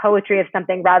enjoying the poetry of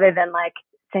something rather than like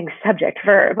saying subject,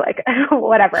 verb, like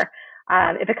whatever.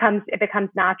 It becomes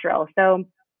natural. So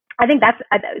I think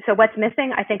so what's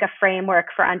missing, I think a framework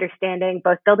for understanding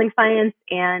both building science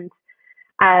and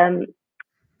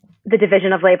the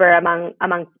division of labor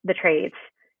among the trades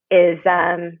is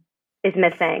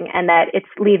missing, and that it's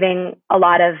leaving a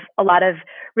lot of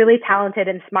really talented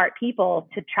and smart people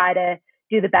to try to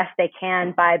do the best they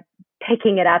can by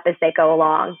picking it up as they go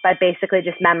along, by basically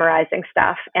just memorizing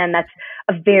stuff. And that's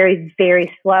a very,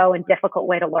 very slow and difficult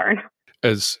way to learn.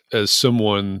 As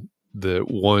someone that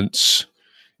once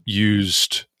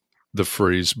used the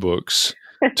phrase books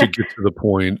to get to the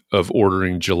point of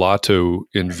ordering gelato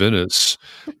in Venice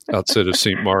outside of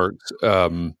St. Mark's,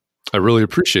 I really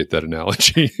appreciate that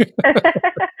analogy.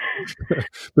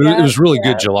 But it was really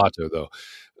good gelato, though.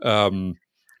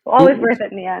 Always worth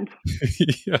it in the end.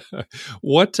 Yeah.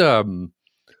 What?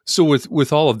 So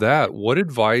with all of that, what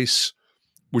advice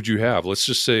would you have? Let's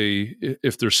just say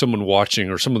if there's someone watching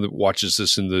or someone that watches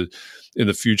this in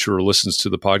the future or listens to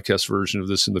the podcast version of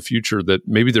this in the future, that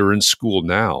maybe they're in school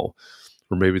now,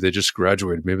 or maybe they just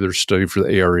graduated, maybe they're studying for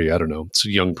the ARE. I don't know. It's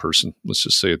a young person. Let's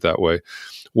just say it that way.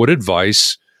 What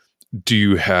advice do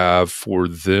you have for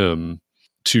them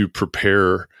to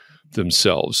prepare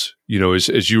themselves?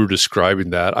 As you were describing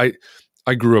that,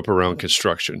 I grew up around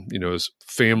construction, as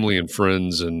family and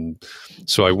friends. And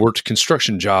so I worked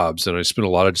construction jobs, and I spent a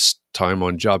lot of time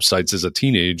on job sites as a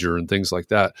teenager and things like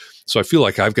that. So I feel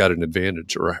like I've got an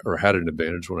advantage or had an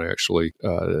advantage when I actually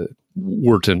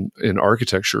worked in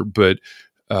architecture. But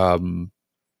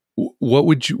what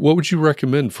would you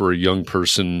recommend for a young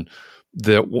person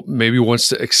that maybe wants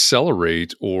to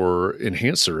accelerate or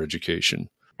enhance their education?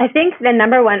 I think the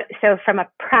number one, so from a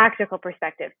practical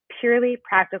perspective, purely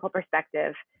practical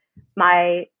perspective,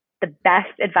 the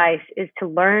best advice is to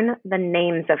learn the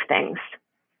names of things.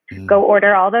 Go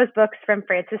order all those books from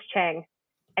Francis Chang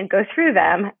and go through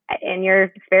them in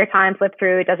your spare time, flip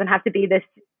through. It doesn't have to be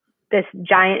this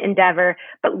giant endeavor,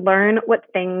 but learn what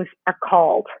things are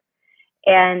called.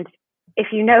 And if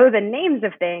you know the names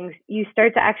of things, you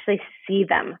start to actually see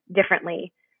them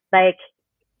differently. Like,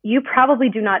 you probably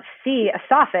do not see a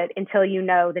soffit until you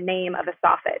know the name of a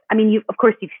soffit. I mean, of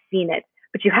course you've seen it,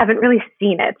 but you haven't really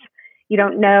seen it. You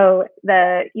don't know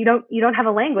you don't have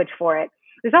a language for it.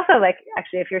 There's also, like,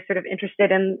 actually, if you're sort of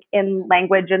interested in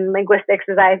language and linguistics,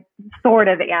 as I sort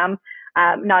of am,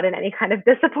 not in any kind of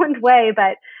disciplined way,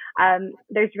 but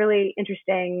there's really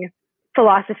interesting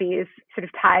philosophies sort of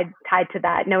tied to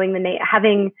that, knowing the name,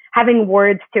 having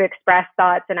words to express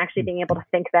thoughts and actually being able to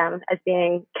think them as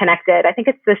being connected. I think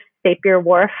it's the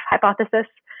Sapir-Whorf hypothesis.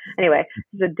 Anyway,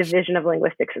 it's a division of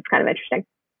linguistics. It's kind of interesting.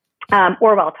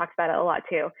 Orwell talks about it a lot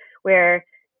too, where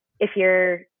if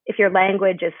your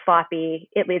language is sloppy,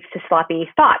 it leads to sloppy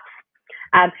thoughts.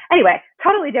 Anyway,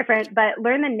 totally different, but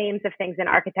learn the names of things in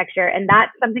architecture, and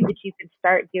that's something that you can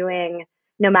start doing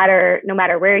no matter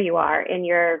where you are in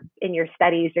your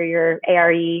studies or your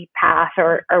ARE path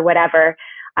or whatever.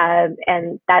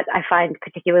 And that I find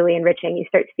particularly enriching. You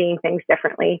start seeing things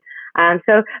differently.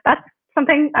 So that's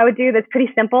something I would do that's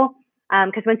pretty simple.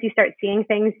 Because once you start seeing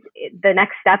things, the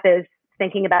next step is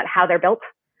thinking about how they're built.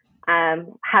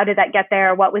 How did that get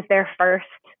there? What was there first?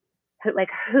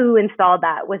 Who installed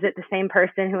that? Was it the same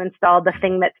person who installed the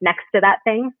thing that's next to that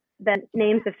thing? The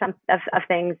names of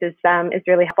things is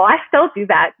really helpful. I still do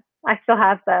that. I still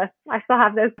have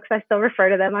those books. I still refer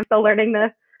to them. I'm still learning the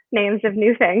names of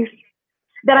new things.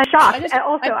 Then I'm shocked.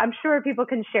 I'm sure people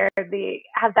can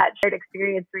have that shared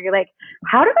experience where you're like,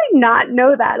 how did I not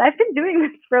know that? I've been doing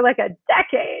this for like a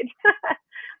decade.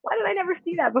 Why did I never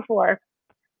see that before?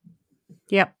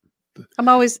 Yep. I'm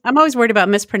always worried about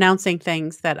mispronouncing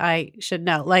things that I should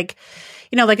know. Like,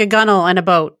 like a gunnel on a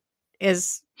boat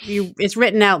it's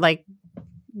written out like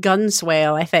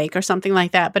gunswale, I think, or something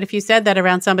like that. But if you said that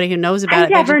around somebody who knows about it,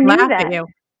 they just laugh at you.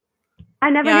 I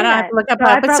never knew that. Have to look up so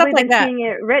I've but probably like been seeing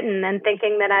it written and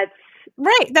thinking that it's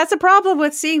right. That's a problem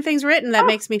with seeing things written. That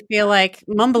makes me feel like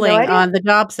mumbling on the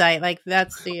job site. Like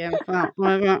that's the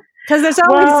because there's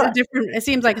always a different. It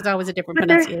seems like it's always a different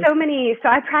pronunciation. There's so many. So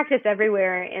I practice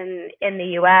everywhere in the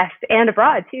U.S. and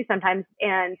abroad too sometimes,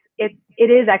 and it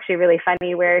is actually really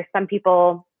funny where some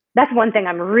people that's one thing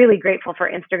I'm really grateful for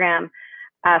Instagram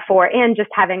for, and just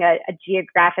having a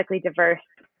geographically diverse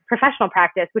professional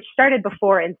practice, which started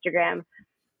before Instagram.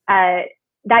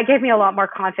 That gave me a lot more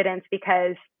confidence,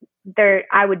 because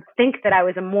I would think that I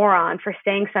was a moron for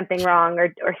saying something wrong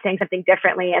or saying something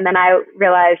differently. And then I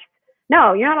realized,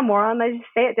 no, you're not a moron. I just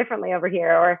say it differently over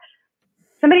here. Or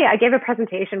I gave a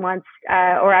presentation once,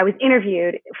 or I was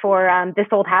interviewed for This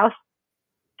Old House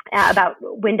about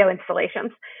window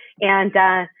installations. And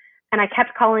I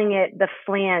kept calling it the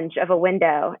flange of a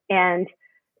window. And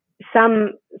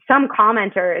some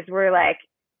commenters were like,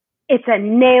 it's a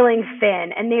nailing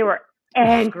fin. And they were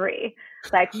angry,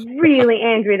 like really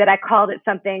angry that I called it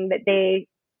something that they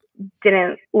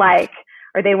didn't like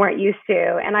or they weren't used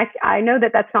to. And I know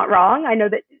that that's not wrong. I know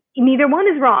that neither one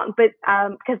is wrong, but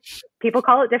because people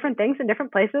call it different things in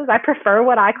different places. I prefer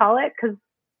what I call it because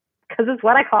it's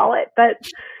what I call it, but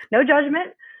no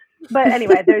judgment. But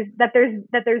anyway,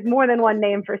 there's more than one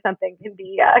name for something can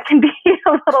be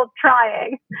a little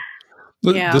trying.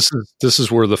 Yeah. This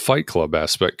is where the Fight Club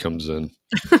aspect comes in.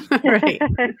 Right.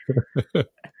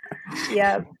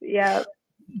 Yeah.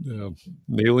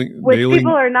 Nailing.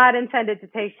 People are not intended to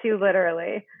take too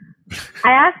literally.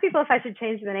 I asked people if I should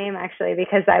change the name, actually,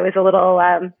 because I was a little,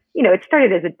 it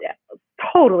started as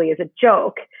totally as a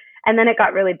joke, and then it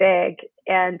got really big,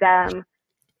 and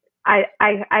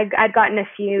I'd gotten a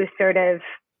few sort of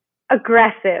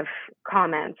aggressive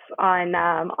comments on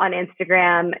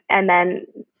Instagram,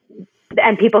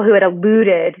 and people who had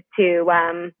alluded to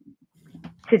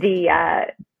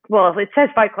the it says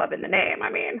Fight Club in the name. I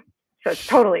mean, so it's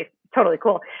totally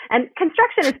cool. And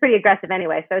construction is pretty aggressive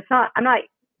anyway, so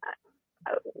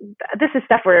this is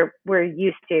stuff we're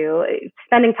used to.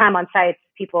 Spending time on sites,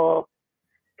 people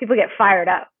get fired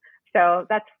up. So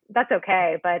that's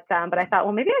okay. But I thought,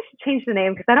 well, maybe I should change the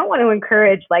name, because I don't want to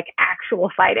encourage like actual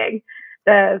fighting.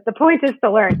 The point is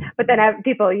to learn. But then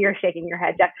you're shaking your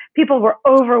head, Jeff. People were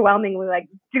overwhelmingly like,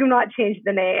 do not change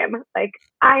the name. Like,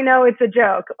 I know it's a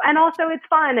joke. And also it's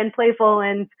fun and playful.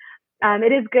 And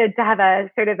it is good to have a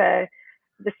sort of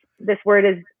this word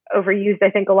is overused,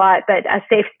 I think, a lot, but a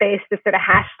safe space to sort of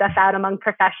hash stuff out among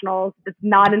professionals. It's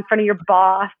not in front of your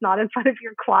boss, not in front of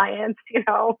your clients,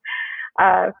 so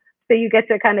you get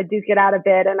to kind of duke it out a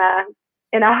bit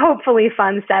in a hopefully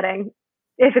fun setting,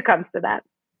 if it comes to that.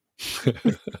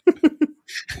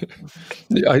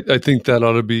 I think that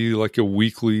ought to be like a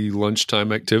weekly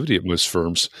lunchtime activity at most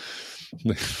firms.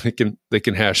 They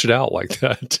can hash it out like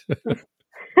that.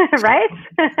 Right?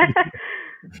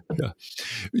 Yeah.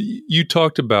 You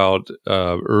talked about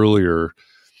earlier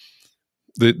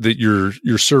that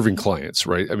you're serving clients,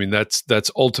 right? I mean,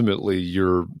 that's ultimately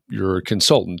you're a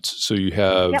consultant, so you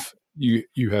have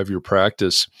you have your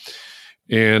practice.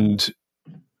 And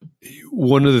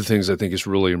one of the things I think is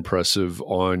really impressive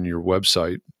on your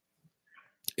website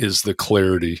is the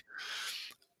clarity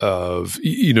of,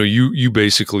 you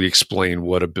basically explain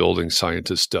what a building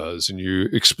scientist does, and you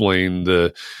explain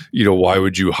why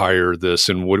would you hire this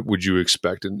and what would you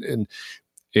expect? And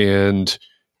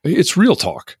it's real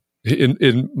talk.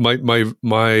 In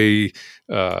my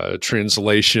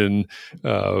translation,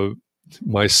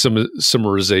 my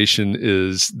summarization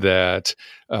is that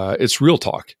it's real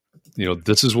talk.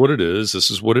 This is what it is. This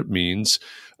is what it means.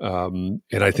 And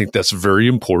I think that's very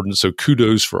important. So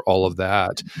kudos for all of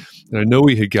that. And I know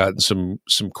we had gotten some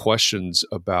questions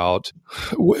about,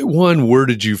 one, where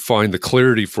did you find the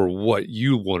clarity for what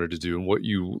you wanted to do and what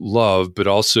you love? But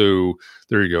also,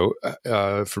 there you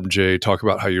go, from Jay, talk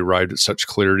about how you arrived at such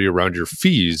clarity around your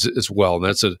fees as well. And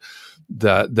that's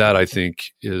that I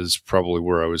think is probably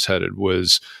where I was headed,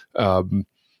 was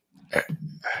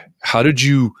how did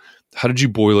you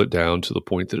boil it down to the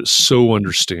point that it's so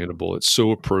understandable, it's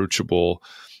so approachable,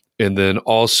 and then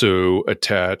also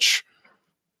attach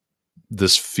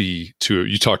this fee to it?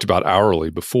 You talked about hourly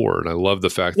before, and I love the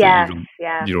fact that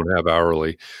you don't have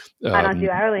hourly. I don't do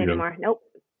hourly anymore. Nope.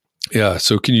 Yeah.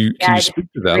 So can you speak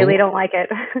to that? I really don't like it.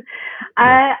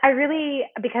 I really,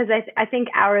 because I think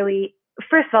hourly,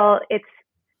 first of all, it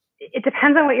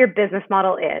depends on what your business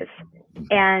model is.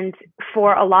 And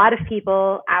for a lot of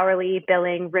people, hourly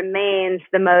billing remains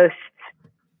the most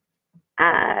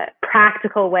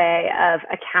practical way of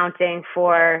accounting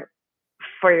for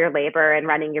your labor and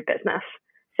running your business.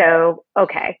 So,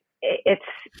 okay,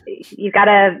 you got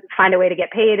to find a way to get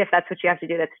paid. If that's what you have to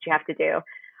do, that's what you have to do.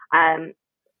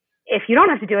 If you don't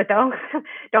have to do it though,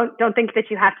 don't think that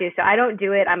you have to. So I don't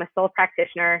do it. I'm a sole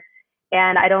practitioner,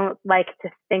 and I don't like to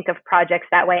think of projects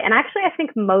that way. And actually, I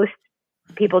think most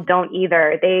people don't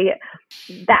either.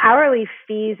 The hourly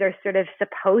fees are sort of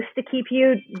supposed to keep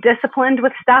you disciplined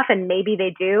with stuff, and maybe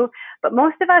they do, but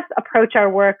most of us approach our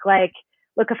work like,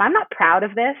 look, if I'm not proud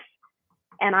of this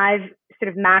and I've sort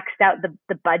of maxed out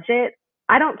the budget,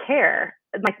 I don't care.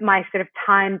 My sort of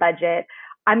time budget,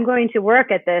 I'm going to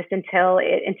work at this until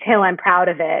I'm proud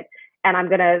of it, and I'm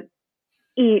going to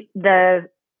take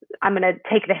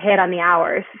the hit on the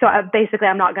hours. So basically,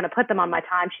 I'm not going to put them on my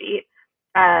timesheet.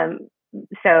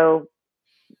 So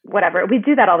whatever, we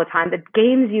do that all the time.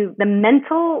 The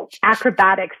mental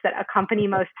acrobatics that accompany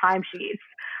most timesheets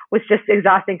was just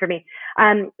exhausting for me.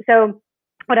 So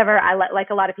whatever, like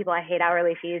a lot of people, I hate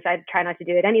hourly fees. I try not to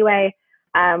do it anyway.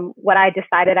 What I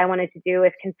decided I wanted to do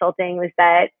with consulting was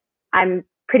that I'm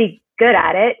pretty good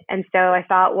at it. And so I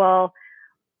thought, well,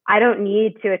 I don't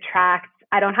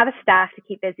have a staff to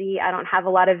keep busy. I don't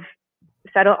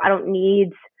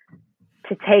need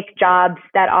to take jobs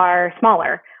that are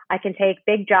smaller. I can take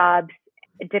big jobs,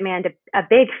 demand a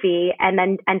big fee,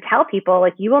 and tell people,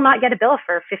 like, you will not get a bill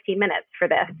for 15 minutes for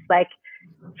this. Like,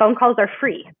 phone calls are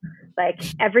free. Like,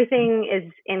 everything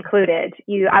is included.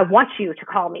 I want you to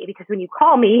call me, because when you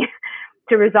call me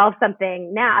to resolve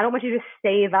something now, I don't want you to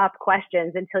save up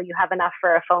questions until you have enough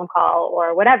for a phone call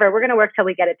or whatever. We're going to work till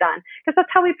we get it done. Because that's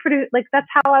how we produce, like, that's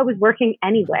how I was working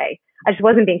anyway. I just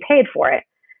wasn't being paid for it.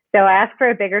 So I asked for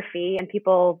a bigger fee, and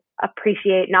people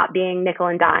appreciate not being nickel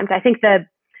and dimed. I think the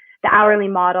hourly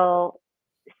model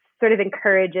sort of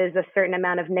encourages a certain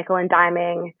amount of nickel and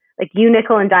diming. Like, you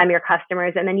nickel and dime your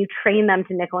customers, and then you train them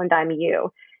to nickel and dime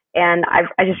you. And I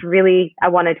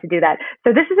wanted to do that.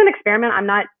 So this is an experiment.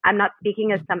 I'm not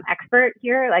speaking as some expert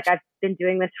here. Like, I've been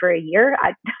doing this for a year.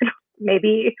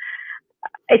 Maybe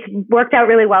it's worked out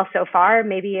really well so far.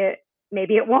 Maybe it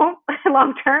won't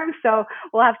long term. So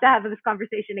we'll have to have this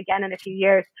conversation again in a few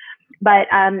years. But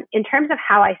in terms of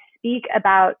how I speak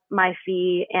about my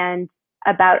fee and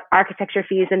about architecture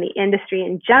fees in the industry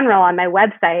in general on my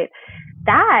website,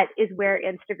 that is where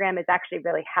Instagram has actually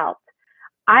really helped.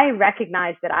 I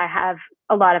recognize that I have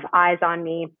a lot of eyes on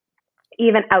me,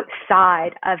 even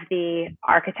outside of the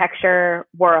architecture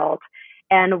world.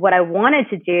 And what I wanted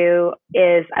to do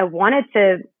is I wanted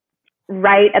to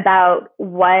write about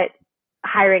what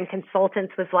hiring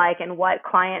consultants was like and what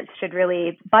clients should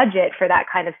really budget for that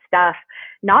kind of stuff,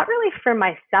 not really for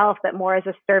myself, but more as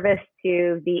a service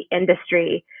to the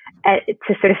industry,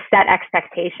 to sort of set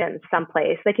expectations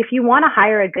someplace. Like, if you want to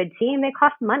hire a good team, they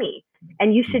cost money,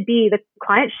 and the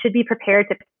client should be prepared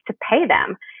to pay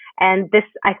them. And this,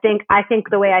 I think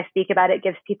the way I speak about it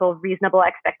gives people reasonable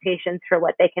expectations for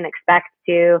what they can expect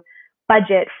to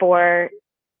budget for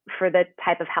the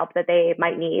type of help that they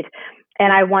might need.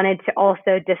 And I wanted to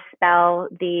also dispel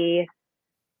the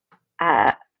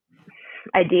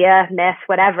idea, myth,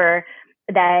 whatever,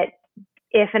 that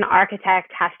if an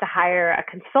architect has to hire a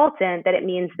consultant, that it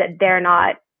means that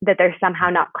they're somehow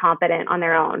not competent on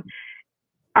their own.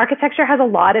 Architecture has a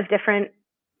lot of different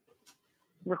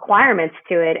requirements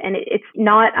to it, and it's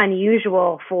not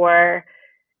unusual for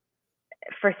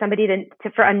somebody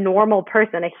for a normal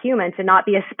person, a human, to not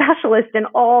be a specialist in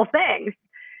all things.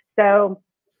 So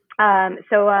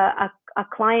a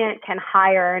client can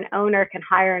hire, an owner can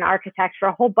hire an architect for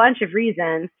a whole bunch of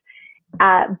reasons,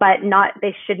 but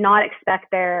they should not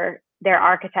expect their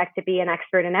architect to be an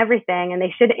expert in everything, and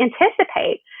they should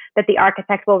anticipate that the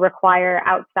architect will require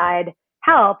outside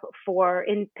help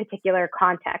in particular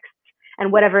contexts.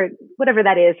 And whatever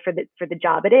that is for the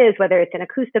job it is, whether it's an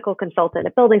acoustical consultant,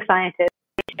 a building scientist,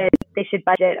 they should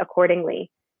budget accordingly.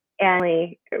 And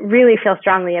I really feel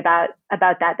strongly about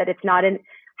that it's not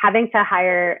having to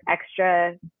hire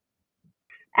extra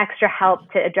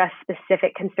help to address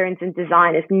specific concerns in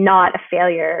design is not a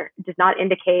failure, does not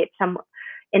indicate some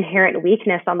inherent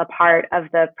weakness on the part of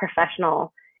the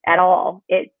professional at all.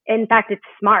 In fact, it's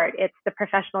smart. It's the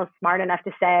professional is smart enough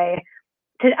to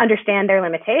understand their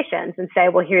limitations and say,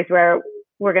 well, here's where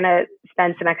we're going to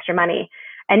spend some extra money.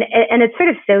 And it's sort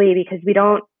of silly because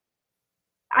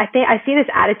I see this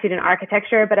attitude in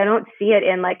architecture, but I don't see it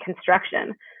in like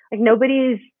construction. Like,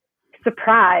 nobody's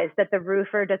surprised that the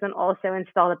roofer doesn't also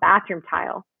install the bathroom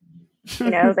tile.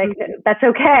 Like, that's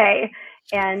okay.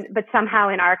 But somehow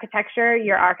in architecture,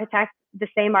 the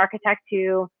same architect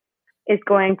who is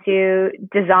going to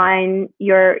design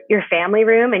your family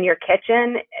room and your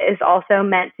kitchen is also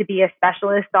meant to be a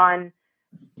specialist on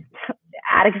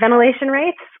attic ventilation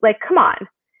rates. Like, come on.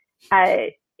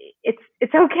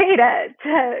 It's okay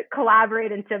to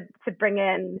collaborate and to bring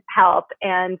in help,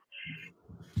 and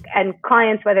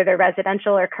clients, whether they're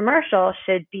residential or commercial,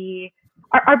 should be,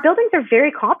 our buildings are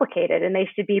very complicated, and they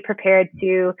should be prepared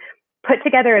to put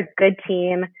together a good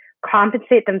team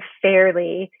compensate them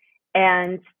fairly,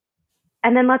 and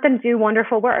then let them do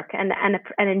wonderful work and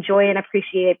enjoy and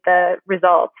appreciate the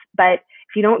results. But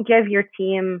if you don't give your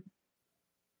team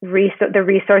the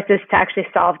resources to actually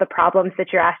solve the problems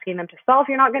that you're asking them to solve,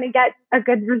 you're not going to get a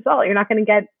good result. You're not going to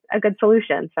get a good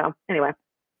solution. So anyway,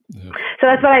 so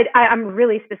that's what I'm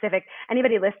really specific.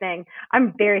 Anybody listening,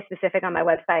 I'm very specific on my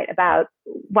website about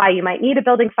why you might need a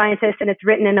building scientist, and it's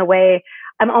written in a way,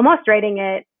 I'm almost writing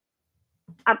it,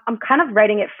 I'm kind of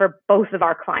writing it for both of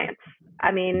our clients.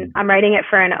 I mean, I'm writing it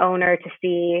for an owner to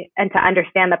see and to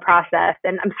understand the process,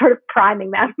 and I'm sort of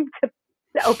priming them to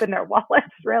open their wallets,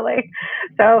 really.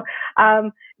 So I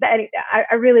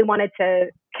really wanted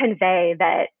to convey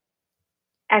that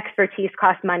expertise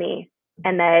costs money,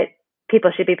 and that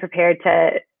people should be prepared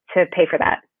to pay for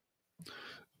that.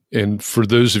 And for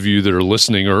those of you that are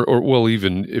listening, or well,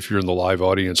 even if you're in the live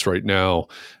audience right now,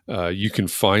 you can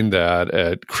find that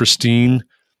at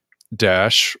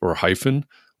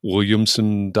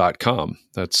Christine-Williamson.com.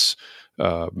 That's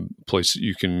place that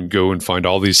you can go and find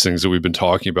all these things that we've been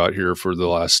talking about here for the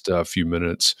last few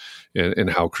minutes, and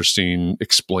how Christine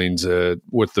explains it,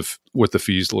 what the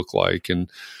fees look like, and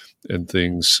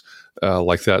things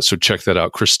like that. So check that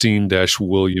out,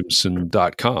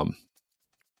 Christine-Williamson.com.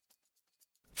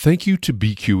 Thank you to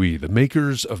BQE, the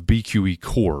makers of BQE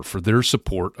Core, for their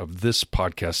support of this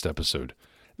podcast episode.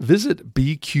 Visit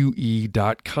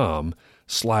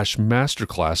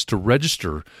bqe.com/masterclass to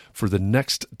register for the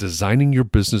next Designing Your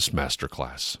Business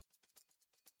Masterclass.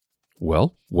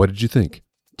 Well, what did you think?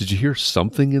 Did you hear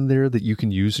something in there that you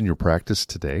can use in your practice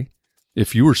today?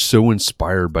 If you were so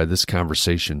inspired by this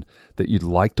conversation that you'd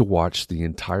like to watch the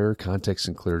entire Context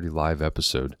and Clarity Live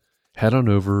episode, head on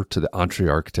over to the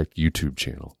EntreArchitect YouTube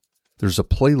channel. There's a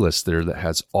playlist there that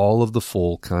has all of the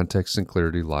full Context and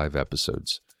Clarity Live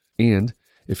episodes. And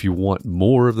if you want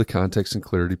more of the Context and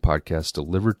Clarity podcast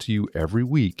delivered to you every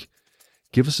week,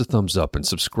 give us a thumbs up and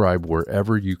subscribe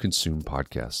wherever you consume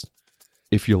podcasts.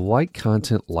 If you like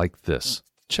content like this,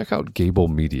 check out Gable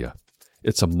Media.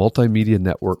 It's a multimedia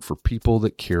network for people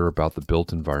that care about the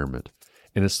built environment,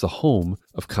 and it's the home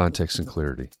of Context and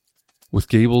Clarity. With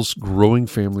Gable's growing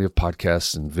family of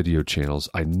podcasts and video channels,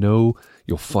 I know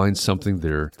you'll find something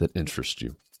there that interests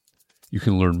you. You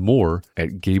can learn more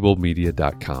at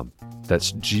gablemedia.com.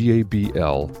 That's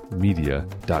GABL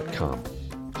media.com.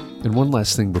 And one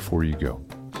last thing before you go.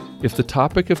 If the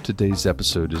topic of today's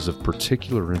episode is of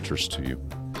particular interest to you,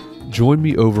 join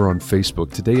me over on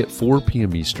Facebook today at 4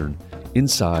 p.m. Eastern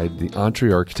inside the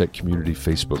EntreArchitect Community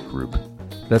Facebook group.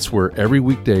 That's where every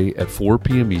weekday at 4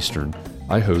 p.m. Eastern,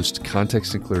 I host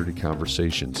Context and Clarity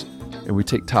conversations, and we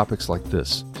take topics like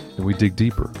this, and we dig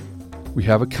deeper. We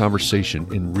have a conversation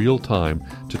in real time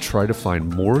to try to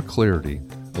find more clarity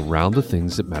around the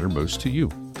things that matter most to you.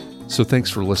 So thanks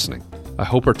for listening. I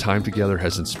hope our time together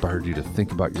has inspired you to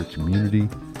think about your community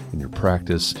and your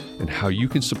practice and how you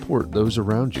can support those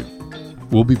around you.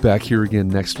 We'll be back here again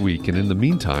next week, and in the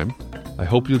meantime, I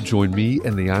hope you'll join me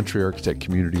and the EntreArchitect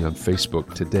community on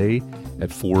Facebook today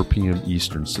at 4 p.m.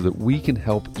 Eastern so that we can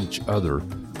help each other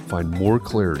find more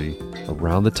clarity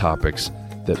around the topics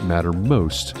that matter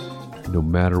most, no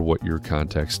matter what your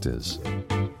context is.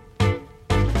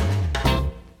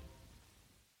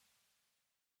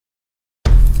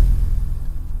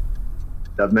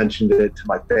 I've mentioned it to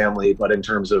my family, but in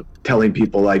terms of telling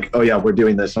people like, oh yeah, we're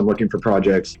doing this, I'm looking for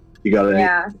projects, you got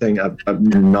anything?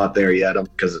 I'm not there yet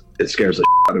because it scares the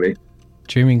out of me.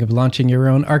 Dreaming of launching your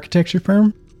own architecture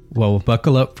firm? Well,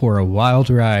 buckle up for a wild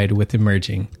ride with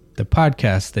Emerging, the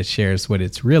podcast that shares what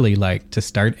it's really like to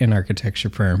start an architecture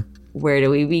firm. Where do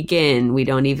we begin? We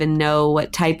don't even know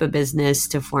what type of business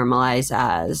to formalize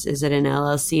as. Is it an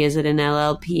LLC? Is it an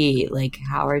LLP? Like,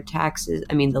 how are taxes?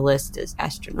 I mean, the list is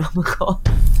astronomical.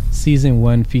 Season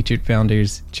 1 featured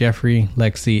founders Jeffrey,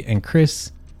 Lexi, and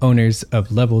Chris, owners of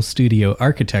Level Studio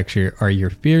Architecture, are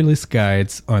your fearless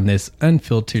guides on this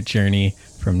unfiltered journey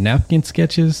from napkin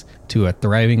sketches to a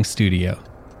thriving studio.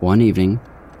 One evening,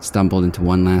 stumbled into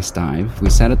one last dive, we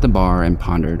sat at the bar and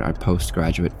pondered our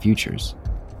postgraduate futures.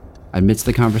 Amidst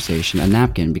the conversation, a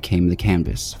napkin became the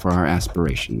canvas for our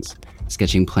aspirations,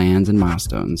 sketching plans and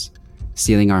milestones,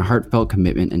 sealing our heartfelt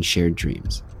commitment and shared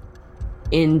dreams.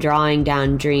 In drawing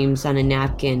down dreams on a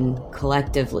napkin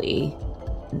collectively,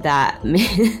 that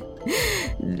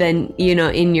then, you know,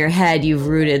 in your head, you've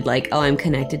rooted like, oh, I'm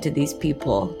connected to these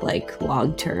people, like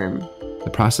long term.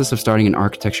 The process of starting an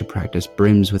architecture practice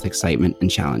brims with excitement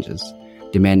and challenges,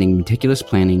 demanding meticulous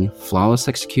planning, flawless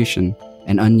execution,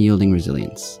 and unyielding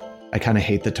resilience. I kind of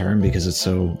hate the term because it's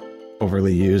so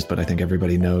overly used, but I think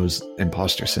everybody knows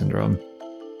imposter syndrome.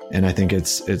 And I think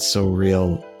it's so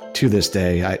real to this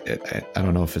day, I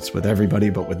don't know if it's with everybody,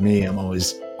 but with me, I'm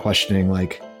always questioning,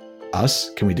 like, us,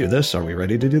 can we do this? Are we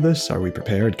ready to do this? Are we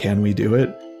prepared? Can we do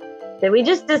it? Did we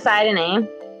just decide a name?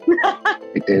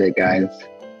 We did it, guys.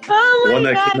 Oh my One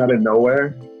that God. came out of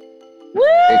nowhere. Woo!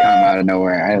 It came out of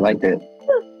nowhere. I liked it.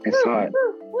 I saw it.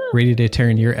 Ready to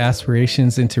turn your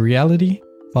aspirations into reality?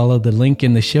 Follow the link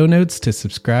in the show notes to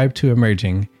subscribe to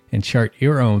Emerging and chart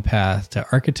your own path to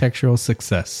architectural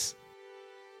success.